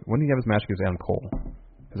when did he have his match against Adam Cole?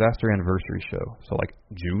 His after anniversary show. So like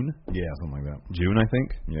June. Yeah, something like that. June, I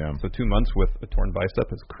think. Yeah. So 2 months with a torn bicep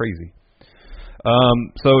is crazy.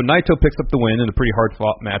 So Naito picks up the win in a pretty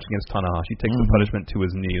hard-fought match against Tanahashi. Takes the punishment to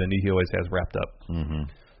his knee, the knee he always has wrapped up,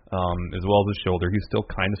 as well as his shoulder. He's still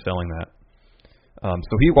kind of selling that.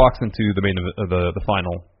 So he walks into the main the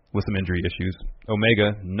final with some injury issues.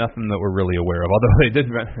 Omega, nothing that we're really aware of. Although they did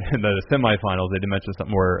in the semifinals, they did mention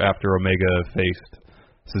something where after Omega faced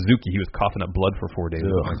Suzuki, he was coughing up blood for 4 days.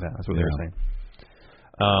 Or something like that. That's what they were saying.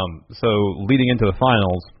 So leading into the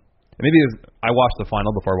finals. Maybe I watched the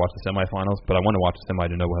final before I watched the semifinals, but I want to watch the semi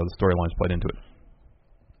to know how the storylines played into it.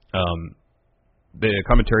 The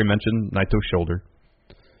commentary mentioned Naito's shoulder.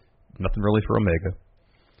 Nothing really for Omega.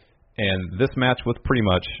 And this match was pretty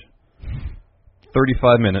much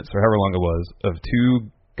 35 minutes, or however long it was, of 2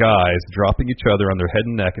 guys dropping each other on their head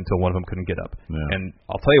and neck until one of them couldn't get up. Yeah. And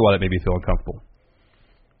I'll tell you why that made me feel uncomfortable.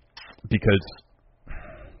 Because,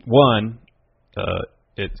 one,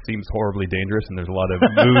 it seems horribly dangerous, and there's a lot of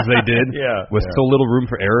moves they did with so little room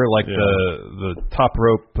for error, like the top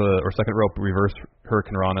rope or second rope reverse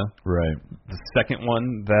Hurricane Rana. Right. The second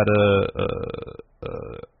one that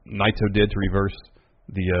Naito did to reverse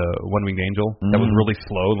the One-Winged Angel, that was really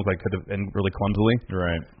slow, looked like it could have ended really clumsily.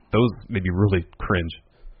 Right. Those made me really cringe.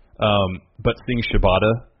 But seeing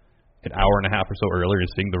Shibata an hour and a half or so earlier,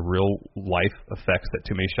 seeing the real life effects that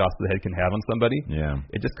too many shots to the head can have on somebody,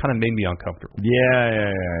 it just kind of made me uncomfortable.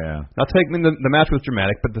 Yeah. Now, the match was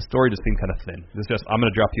dramatic, but the story just seemed kind of thin. It's just, I'm going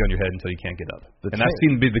to drop you on your head until you can't get up. And that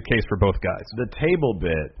seemed to be the case for both guys. The table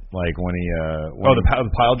bit, like when he...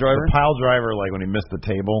 the pile driver? The pile driver, like when he missed the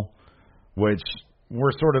table, which...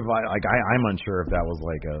 We're sort of like I'm unsure if that was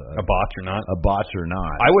like a botch or not. A botch or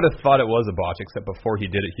not. I would have thought it was a botch, except before he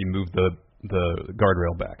did it, he moved the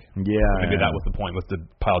guardrail back. Yeah. Maybe that was the point, was to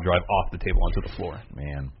pile drive off the table onto the floor.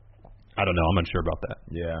 Man, I don't know. I'm unsure about that.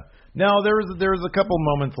 Yeah. No, there was a couple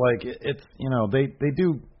moments like it's they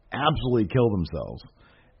do absolutely kill themselves.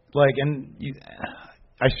 Like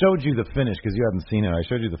I showed you the finish because you haven't seen it. I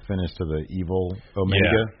showed you the finish to the evil Omega.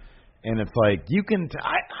 Yeah. And it's like you can.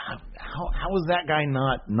 How was that guy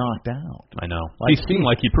not knocked out? I know. Like, he seemed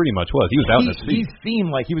like he pretty much was. He was out in his feet. He seemed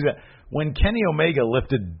like he was. When Kenny Omega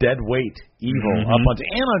lifted dead weight Evil up onto,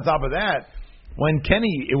 and on top of that, when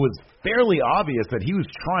Kenny, it was fairly obvious that he was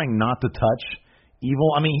trying not to touch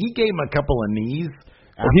Evil. I mean, he gave him a couple of knees.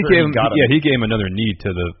 Well, he gave him another knee to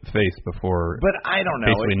the face before. But I don't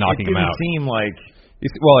know. Basically knocking him out. It seemed like.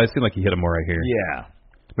 Well, it seemed like he hit him more right here. Yeah.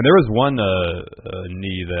 But there was one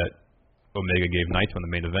knee that Omega gave Naito in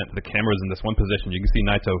the main event. The camera's in this one position. You can see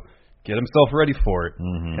Naito get himself ready for it,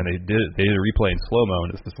 and they did a replay in slow-mo,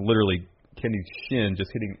 and it's just literally Kenny's shin just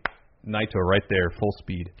hitting Naito right there, full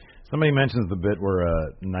speed. Somebody mentions the bit where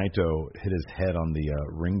Naito hit his head on the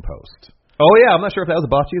ring post. Oh, yeah, I'm not sure if that was a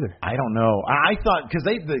botch either. I don't know. I thought, because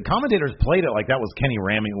the commentators played it like that was Kenny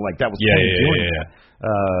ramming, like that was Kenny doing it.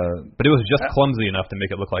 But it was just clumsy enough to make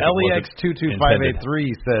it look like LEX22583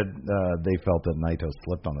 said they felt that Naito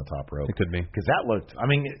slipped on the top rope. It could be. Because that looked, I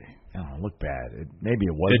mean, it looked bad. Maybe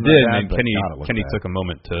it wasn't. It did, bad, and Kenny took a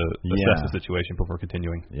moment to assess the situation before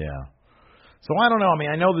continuing. Yeah. So I don't know. I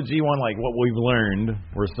mean, I know the G1, like what we've learned,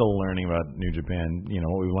 we're still learning about New Japan. You know,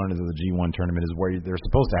 what we've learned is that the G1 tournament is where they're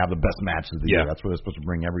supposed to have the best matches of the year. That's where they're supposed to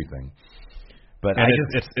bring everything. But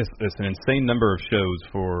it's an insane number of shows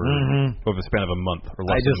for over the span of a month or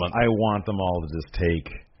less than a month. I want them all to just take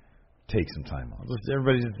take some time off.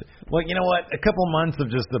 Everybody just, like, you know what? A couple months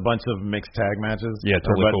of just a bunch of mixed tag matches. Yeah,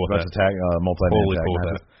 totally cool with that. Multi-man Totally tag cool with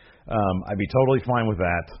matches. I'd be totally fine with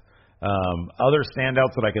that. Other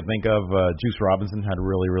standouts that I could think of, Juice Robinson had a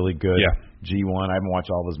really, really good G1. I haven't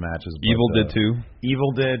watched all of his matches. But, Evil did too.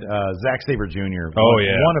 Evil did. Zack Sabre Jr.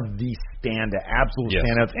 One of the absolute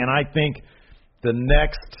standouts. And I think the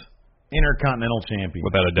next Intercontinental champion.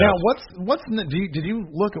 Without a doubt. Now, did you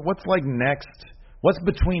look at what's like next? What's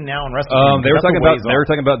between now and Wrestle Kingdom? They were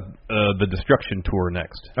talking about the Destruction Tour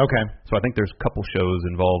next. Okay. So I think there's a couple shows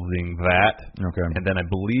involving that. Okay. And then I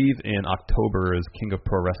believe in October is King of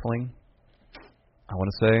Pro Wrestling, I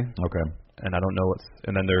want to say. Okay. And I don't know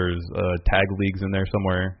and then there's tag leagues in there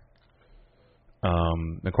somewhere.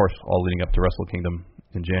 Of course, all leading up to Wrestle Kingdom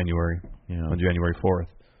in January, on January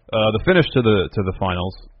 4th. The finish to the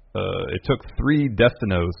finals. It took 3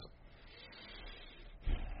 Destinos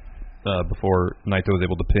before Naito was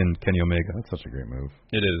able to pin Kenny Omega. That's such a great move.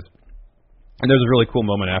 It is. And there's a really cool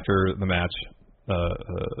moment after the match.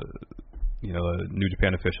 New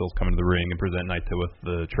Japan officials come into the ring and present Naito with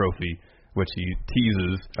the trophy, which he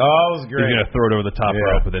teases. Oh, that was great. He's going to throw it over the top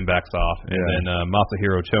rope, but then backs off. And then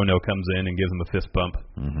Masahiro Chono comes in and gives him a fist bump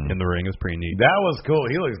in the ring. It was pretty neat. That was cool.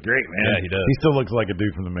 He looks great, man. Yeah, he does. He still looks like a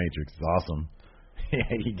dude from the Matrix. It's awesome. Yeah,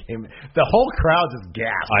 the whole crowd just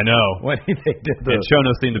gasped. I know. When they did the... And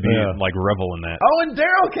Chono seemed to be like reveling that. Oh, and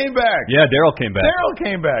Daryl came back. Yeah, Daryl came back.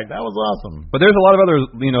 That was awesome. But there's a lot of other,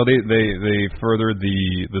 they furthered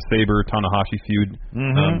the Sabre Tanahashi feud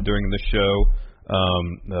during this show.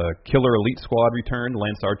 The Killer Elite Squad returned.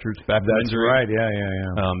 Lance Archer's fat injury. That's right.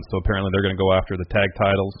 Yeah. So apparently they're going to go after the tag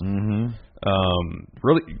titles.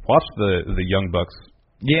 Really watch the Young Bucks.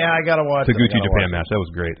 Yeah, I gotta watch Taguchi Japan match. That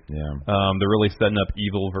was great. Yeah. They're really setting up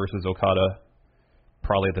Evil versus Okada,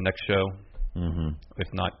 probably at the next show. If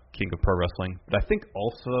not King of Pro Wrestling. But I think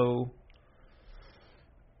also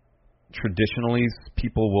traditionally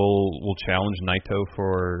people will challenge Naito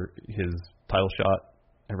for his title shot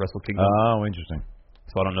at Wrestle Kingdom. Oh, interesting.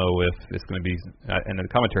 So I don't know if it's going to be, and the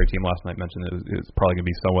commentary team last night mentioned it's probably going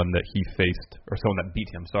to be someone that he faced, or someone that beat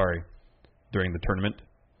him, during the tournament.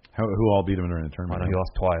 Who all beat him during the tournament? I know he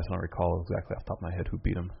lost twice. I don't recall exactly off the top of my head who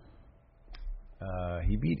beat him.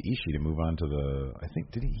 He beat Ishii to move on to the. I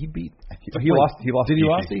think he beat. He lost. Did he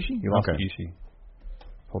lost Ishii? He lost to Ishii.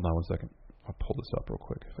 Hold on 1 second. I'll pull this up real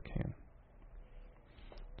quick if I can.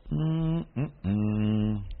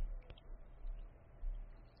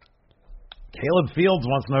 Caleb Fields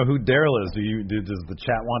wants to know who Daryl is. Does the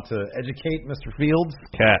chat want to educate Mr. Fields?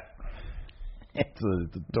 Cat. It's a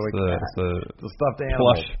stuffed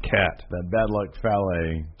animal. Plush cat. That Bad Luck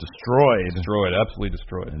Fale destroyed. Absolutely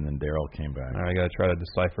destroyed. And then Daryl came back. All right, I got to try to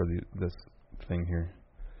decipher this thing here.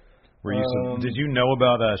 Did you know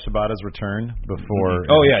about Shibata's return before?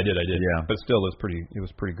 Oh yeah, I did. Yeah, but still, it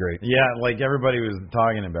was pretty great. Yeah, like everybody was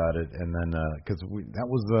talking about it, and then because that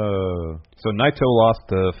was so Naito lost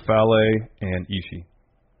to Fale and Ishii.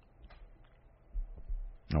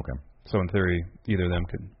 Okay. So in theory, either of them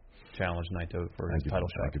could challenge Naito for his title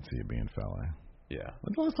shot. I could see it being Fale. Yeah.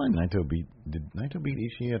 When's the last time did Naito beat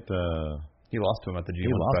Ishii at the? He lost to him at the G1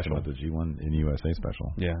 special. He lost special. him at the G1 in USA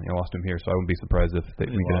special. Yeah, he lost him here, so I wouldn't be surprised if we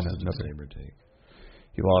could end up another. Sabre take.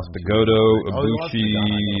 He lost to Goto, Ibushi.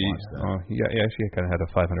 He actually kind of had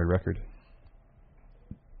a 500 record.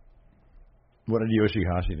 What did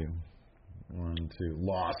Yoshihashi do? 1, 2,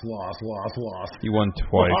 lost. He won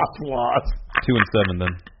twice. Lost. 2 and 7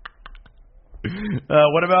 then.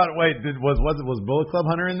 What about? Was Bullet Club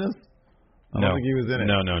Hunter in this? I don't think he was in it.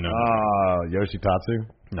 No.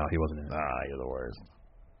 Yoshitatsu? No, he wasn't in it. You're the worst.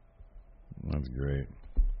 That's great.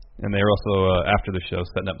 And they were also, after the show,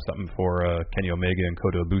 setting up something for Kenny Omega and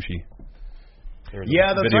Kota Ibushi.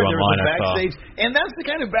 Yeah, that's right. There was a backstage. I And that's the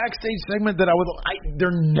kind of backstage segment that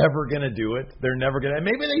they're never going to do it. They're never going to.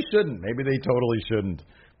 Maybe they shouldn't. Maybe they totally shouldn't.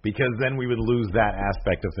 Because then we would lose that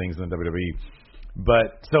aspect of things in the WWE.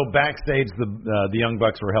 But, so backstage, the Young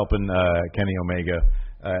Bucks were helping Kenny Omega.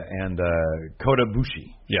 And Kota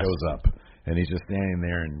Ibushi shows up, and he's just standing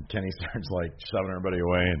there, and Kenny starts like shoving everybody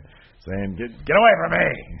away and saying, "Get away from me!"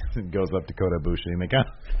 And goes up to Kota Ibushi, and they kind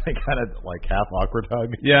of like half awkward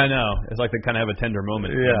hug. Yeah, I know. It's like they kind of have a tender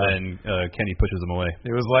moment, and then Kenny pushes them away.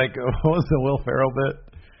 It was like, what was the Will Ferrell bit?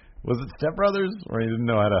 Was it Step Brothers, where he didn't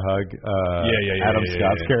know how to hug? Adam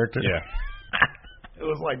Scott's character. Yeah, it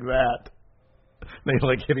was like that. They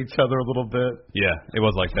like hit each other a little bit. Yeah, it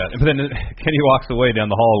was like that. But then Kenny walks away down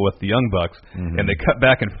the hall with the Young Bucks, and they cut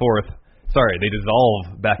back and forth. Sorry, they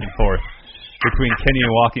dissolve back and forth between Kenny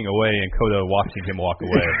walking away and Kota watching him walk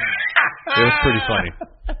away. It was pretty funny.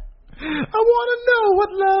 I want to know what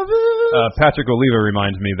love is. Patrick Oliva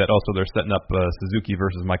reminds me that also they're setting up Suzuki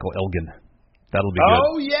versus Michael Elgin. That'll be good.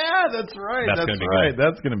 Oh yeah, that's right. That's right.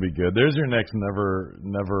 That's going to be good. There's your next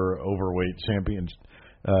never overweight champion,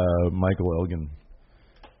 Michael Elgin.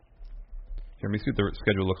 Here, let me see what the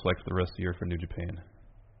schedule looks like for the rest of the year for New Japan.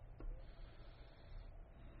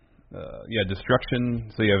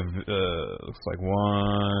 Destruction. So you have looks like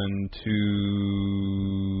 1,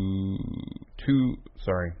 2.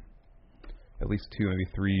 Sorry, at least 2, maybe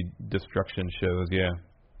 3 Destruction shows. Yeah,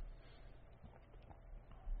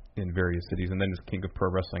 in various cities, and then there's King of Pro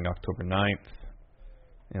Wrestling October 9th,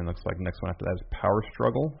 and looks like the next one after that is Power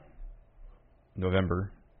Struggle,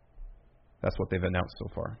 November. That's what they've announced so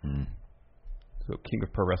far. So King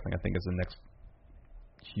of Pro Wrestling, I think, is the next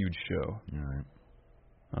huge show. All right.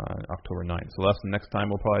 October 9th. So that's the next time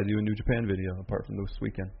we'll probably do a New Japan video, apart from this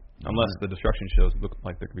weekend. Unless the Destruction shows look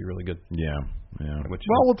like they could be really good. Yeah. Well,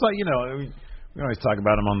 we'll talk. We always talk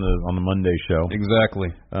about them on the Monday show. Exactly.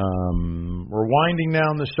 We're winding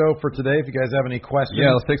down the show for today. If you guys have any questions,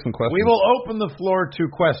 let's take some questions. We will open the floor to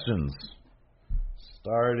questions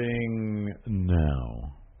starting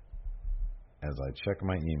now. As I check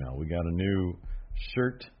my email, we got a new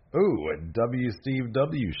shirt. Ooh, a W. Steve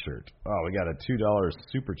W. shirt. Oh, we got a $2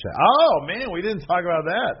 super chat. Oh, man, we didn't talk about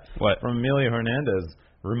that. What? From Emilio Hernandez.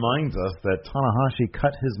 Reminds us that Tanahashi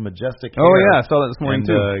cut his majestic hair. Oh, yeah, I saw that this morning,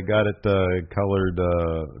 and, got it colored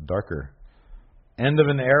darker. End of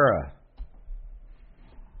an era.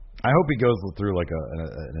 I hope he goes through like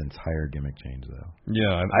an entire gimmick change, though.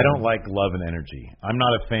 Yeah. I don't like love and energy. I'm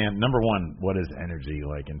not a fan. Number one, what is energy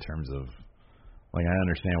like in terms of, like, I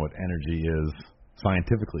understand what energy is,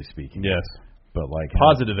 scientifically speaking. Yes. But like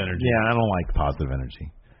positive energy. Yeah, I don't like positive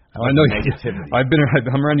energy. I know negativity.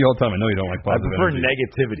 I'm around you all the time. I know you don't like positive energy. I prefer energy.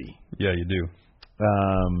 negativity. Yeah, you do.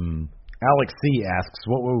 Alex C asks,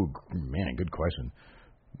 good question.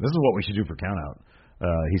 This is what we should do for countout.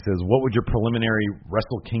 He says, what would your preliminary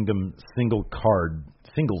Wrestle Kingdom singles card?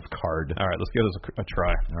 All right, let's give this a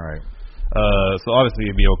try. All right. So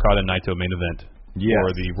obviously it'd be Okada and Naito main event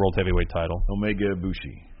for the World Heavyweight title. Omega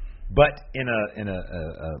Ibushi. But in a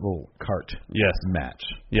little cart match.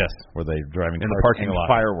 Yes. Where they driving in the parking lot.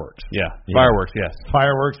 Fireworks. Yeah. Fireworks, yes.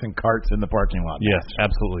 Fireworks and carts in the parking lot. Yes,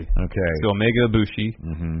 absolutely. Okay. So Omega Ibushi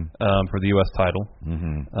for the U.S. title.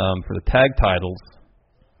 For the tag titles,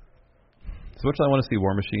 as much as I want to see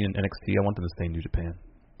War Machine and NXT, I want them to stay in New Japan.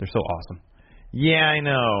 They're so awesome. Yeah, I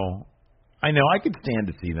know. I could stand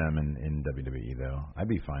to see them in WWE, though. I'd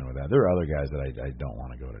be fine with that. There are other guys that I don't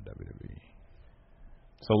want to go to WWE.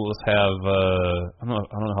 So let's have I don't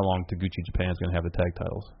know how long Taguchi Japan is going to have the tag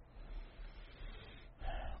titles.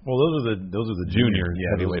 Well, those are the junior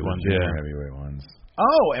heavyweight ones. Heavyweight ones.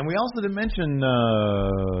 Oh, and we also didn't mention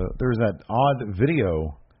there's that odd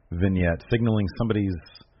video vignette signaling somebody's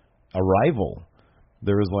arrival.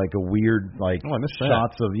 There was like a weird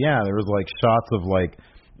shots of there was like shots of like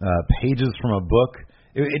pages from a book.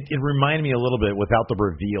 It reminded me a little bit, without the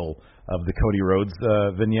reveal, of the Cody Rhodes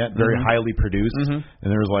vignette, very highly produced. And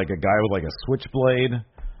there was like a guy with like a switchblade.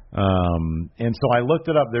 And so I looked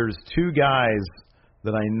it up. There's 2 guys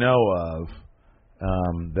that I know of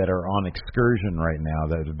that are on excursion right now,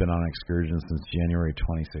 that have been on excursion since January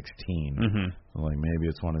 2016. Like maybe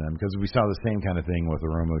it's one of them, because we saw the same kind of thing with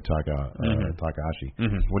Hiromu Takahashi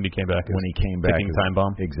when he came back. Ticking time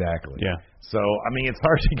bomb. Exactly. Yeah. So I mean, it's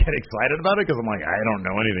hard to get excited about it because I'm like, I don't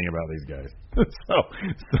know anything about these guys.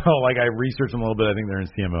 so like I researched them a little bit. I think they're in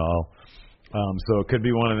CMLL. So it could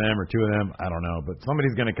be one of them or 2 of them. I don't know, but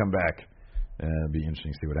somebody's going to come back. It'd be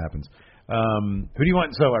interesting to see what happens. Who do you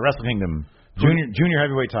want? So at Wrestle Kingdom, junior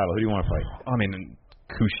heavyweight title. Who do you want to fight? I mean,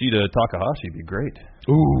 Kushida Takahashi would be great.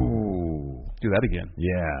 Ooh, do that again.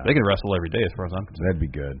 Yeah, they could wrestle every day as far as I'm concerned. That'd be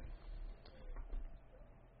good.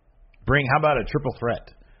 How about a triple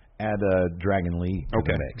threat? Add Dragon Lee to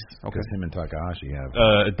the mix. Okay. Because him and Takahashi have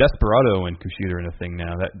Desperado and Kushida are in a thing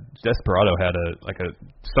now. That Desperado had a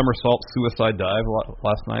somersault suicide dive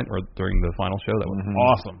last night or during the final show. That was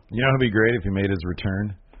awesome. You know who'd be great if he made his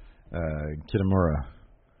return? Kitamura,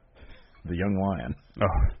 the young lion. Oh.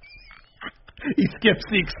 He skips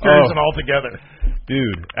the excursion altogether.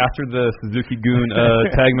 Dude, after the Suzuki-Gun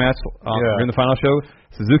tag match during the final show,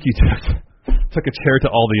 Suzuki took a chair to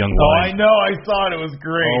all the young lions. Oh, I know. I saw it. It was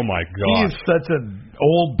great. Oh, my God. He is such an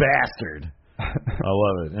old bastard. I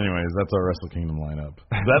love it. Anyways, that's our Wrestle Kingdom lineup.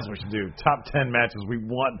 That's what we should do. Top 10 matches we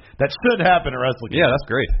want. That should happen at Wrestle Kingdom. Yeah, that's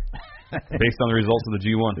great. Based on the results of the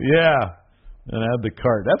G1. Yeah. And add the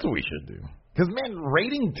card. That's what we should do. Because, man,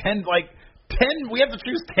 rating 10, 10, we have to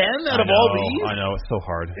choose 10 out of all these? I know. It's so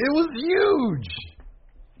hard. It was huge.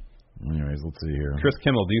 Anyways, Let's see here. Chris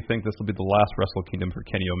Kimmel, do you think this will be the last Wrestle Kingdom for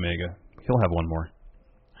Kenny Omega? He'll have one more.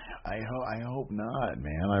 I hope not,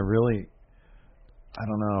 man. I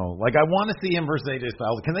don't know. Like, I want to see him versus AJ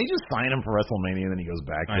Styles. Can they just sign him for WrestleMania and then he goes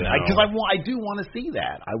back to it? Because I do want to see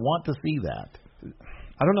that. I want to see that.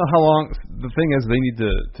 I don't know how long. The thing is, they need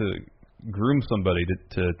to groom somebody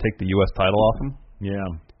to take the U.S. title off him. Yeah.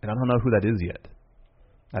 And I don't know who that is yet.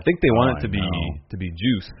 I think they want it to be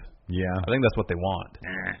Juice. Yeah. I think that's what they want.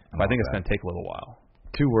 But I think it's going to take a little while.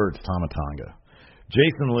 2 words, Tama Tonga.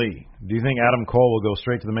 Jason Lee, do you think Adam Cole will go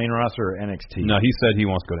straight to the main roster or NXT? No, he said he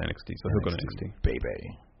wants to go to NXT, so he'll go to NXT.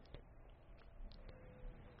 Baby.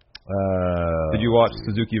 Did you watch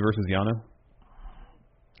Suzuki versus Yano?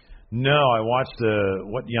 No, I watched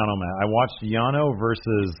what Yano match? I watched Yano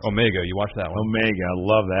versus Omega. You watched that one? Omega. I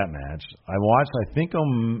love that match. I think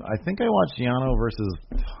I watched Yano versus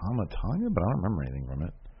Tama Tonga, but I don't remember anything from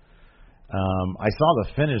it. I saw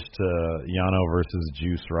the finish to Yano versus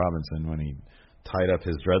Juice Robinson when he tied up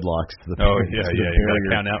his dreadlocks to the you got to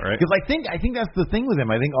count out, right? Because I think that's the thing with him.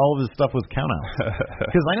 I think all of his stuff was count out.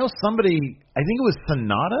 Because I know somebody, I think it was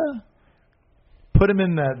Sonata, put him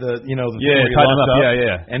in the thing where he tied him up,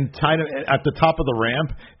 and tied him at the top of the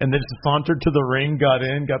ramp, and then just sauntered to the ring, got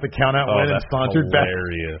the count out win, and sauntered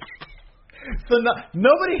hilarious. back. So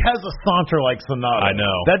nobody has a saunter like Sonata. I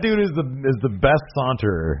know. That dude is the best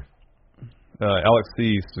saunterer. Alex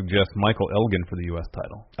C. suggests Michael Elgin for the U.S.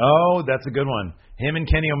 title. Oh, that's a good one. Him and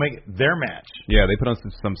Kenny Omega, their match. Yeah, they put on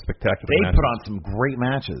some spectacular matches. They put on some great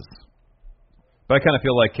matches. But I kind of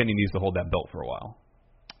feel like Kenny needs to hold that belt for a while.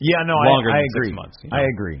 Yeah, no, Longer I than agree. 6 months. I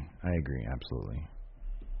agree, absolutely.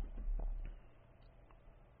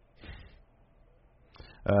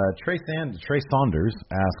 Trey Saunders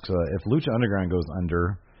asks, if Lucha Underground goes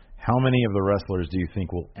under, how many of the wrestlers do you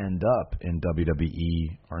think will end up in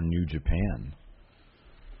WWE or New Japan?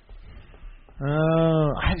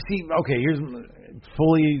 I see. Okay, here's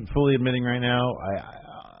fully admitting right now,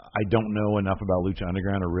 I don't know enough about Lucha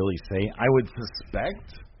Underground to really say. I would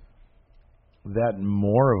suspect that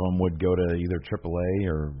more of them would go to either AAA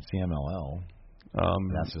or CMLL.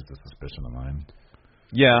 That's just a suspicion of mine.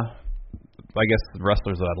 Yeah. I guess the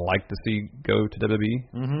wrestlers that I'd like to see go to WWE.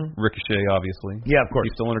 Mm-hmm. Ricochet, obviously. Yeah, of course.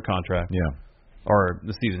 He's still under contract. Yeah. Or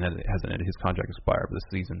the season hasn't ended. His contract expired, but the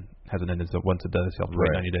season hasn't ended. So once it does, he'll have to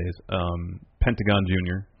wait 90 days. Pentagon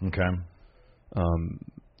Jr. Okay.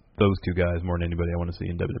 Those 2 guys more than anybody I want to see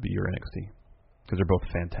in WWE or NXT because they're both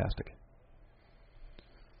fantastic.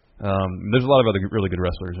 There's a lot of other really good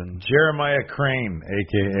wrestlers. And Jeremiah Crane,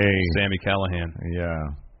 a.k.a. Sami Callihan.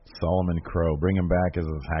 Yeah. Solomon Crow. Bring him back as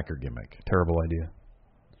his hacker gimmick. Terrible idea.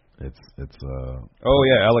 It's Oh,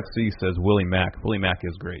 yeah. Alex C. says Willie Mack. Willie Mack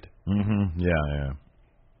is great. Mm-hmm. Yeah.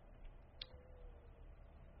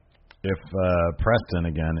 If Preston,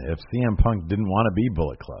 again, if CM Punk didn't want to be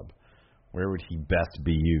Bullet Club, where would he best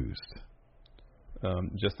be used?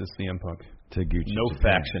 Just as CM Punk. Taguchi. No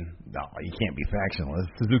faction. No, you can't be factionless.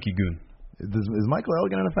 Suzuki-gun. Is Michael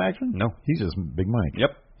Elgin in a faction? No. He's just Big Mike.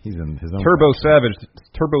 Yep. He's in his own Turbo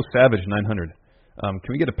Savage 900. Can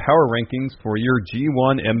we get a power rankings for your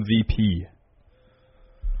G1 MVP?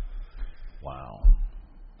 Wow.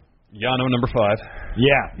 Yano number 5.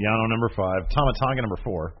 Yeah, Yano number 5. Tama Tonga number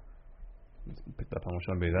 4. Picked up on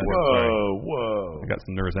what be that. Whoa. I got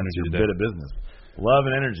some nervous energy It's today. A bit of business. Love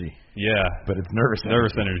and energy. Yeah. But it's nervous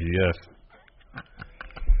energy, yes.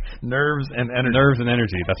 Nerves and energy. Nerves and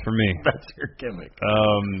energy. That's for me. That's your gimmick.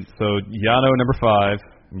 So Yano number 5.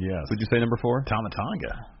 Yes. Would you say number 4? Tama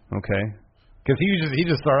Tonga. Okay. Because he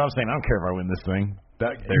just started off saying, I don't care if I win this thing.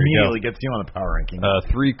 That immediately gets you on the power ranking.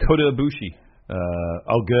 3, Kota Ibushi.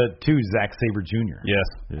 Good. 2, Zack Sabre Jr. Yes.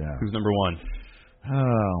 Yeah. Who's number 1?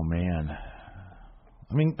 Oh, man.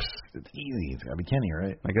 I mean, it's easy. It's got to be Kenny,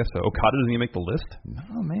 right? I guess so. Okada, doesn't he make the list?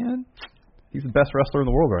 No, man. He's the best wrestler in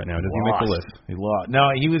the world right now. Does he make the list? He lost.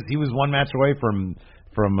 No, he was one match away from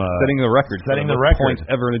setting the record. Setting the record. Points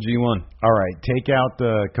ever in a G1. All right, take out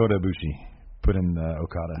Kota Ibushi. Put in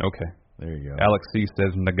Okada. Okay. There you go. Alex C.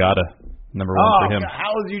 says Nagata, number 1 for him.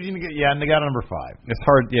 How is Eugene get? Yeah, Nagata number 5. It's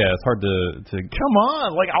hard. Yeah, it's hard to. Come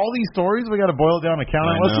on, like all these stories, we got to boil it down to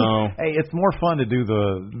count. I know. Hey, it's more fun to do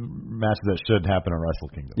the matches that should happen at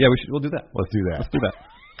Wrestle Kingdom. Yeah, we'll do that. Let's do that. Let's do that.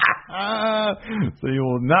 So you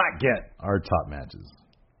will not get our top matches.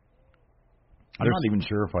 I'm not even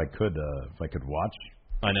sure if I could watch.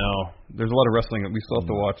 I know. There's a lot of wrestling. We still have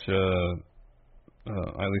to watch.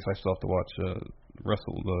 At least I still have to watch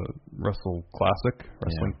Wrestle Classic,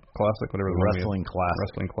 Classic, whatever the Wrestling Classic.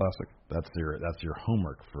 Wrestling Classic. That's your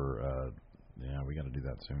homework for. Yeah, we got to do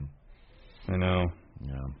that soon. I know.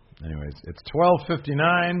 Yeah. Anyways, it's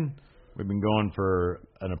 12:59. We've been going for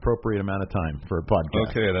an appropriate amount of time for a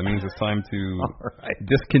podcast. Okay, that means it's time to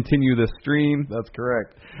discontinue the stream. That's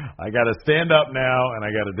correct. I got to stand up now, and I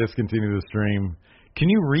got to discontinue the stream. Can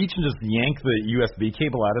you reach and just yank the USB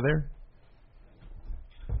cable out of there?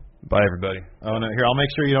 Bye, everybody. Oh, no. Here, I'll make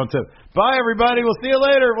sure you don't tip. Bye, everybody. We'll see you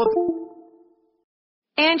later.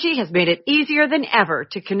 Angie has made it easier than ever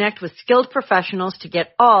to connect with skilled professionals to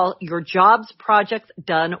get all your jobs projects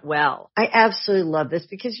done well. I absolutely love this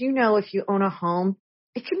because, you know, if you own a home,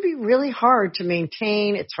 it can be really hard to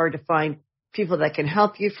maintain. It's hard to find people that can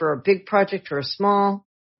help you for a big project or a small.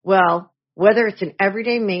 Well, whether it's in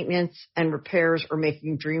everyday maintenance and repairs or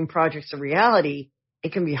making dream projects a reality,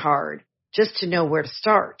 it can be hard just to know where to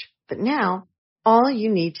start. But now, all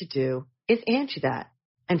you need to do is Angie that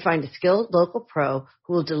and find a skilled local pro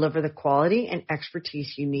who will deliver the quality and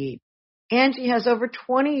expertise you need. Angie has over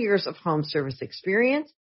 20 years of home service experience,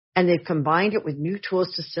 and they've combined it with new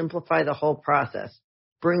tools to simplify the whole process.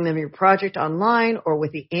 Bring them your project online or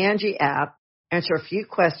with the Angie app, answer a few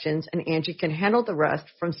questions, and Angie can handle the rest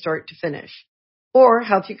from start to finish. Or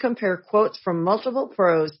help you compare quotes from multiple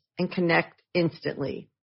pros and connect instantly,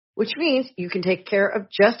 which means you can take care of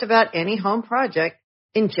just about any home project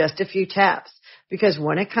in just a few taps. Because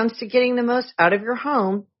when it comes to getting the most out of your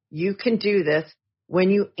home, you can do this when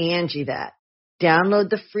you Angie that. Download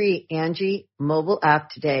the free Angie mobile app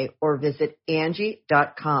today or visit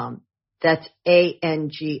Angie.com. That's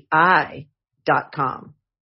ANGI.com.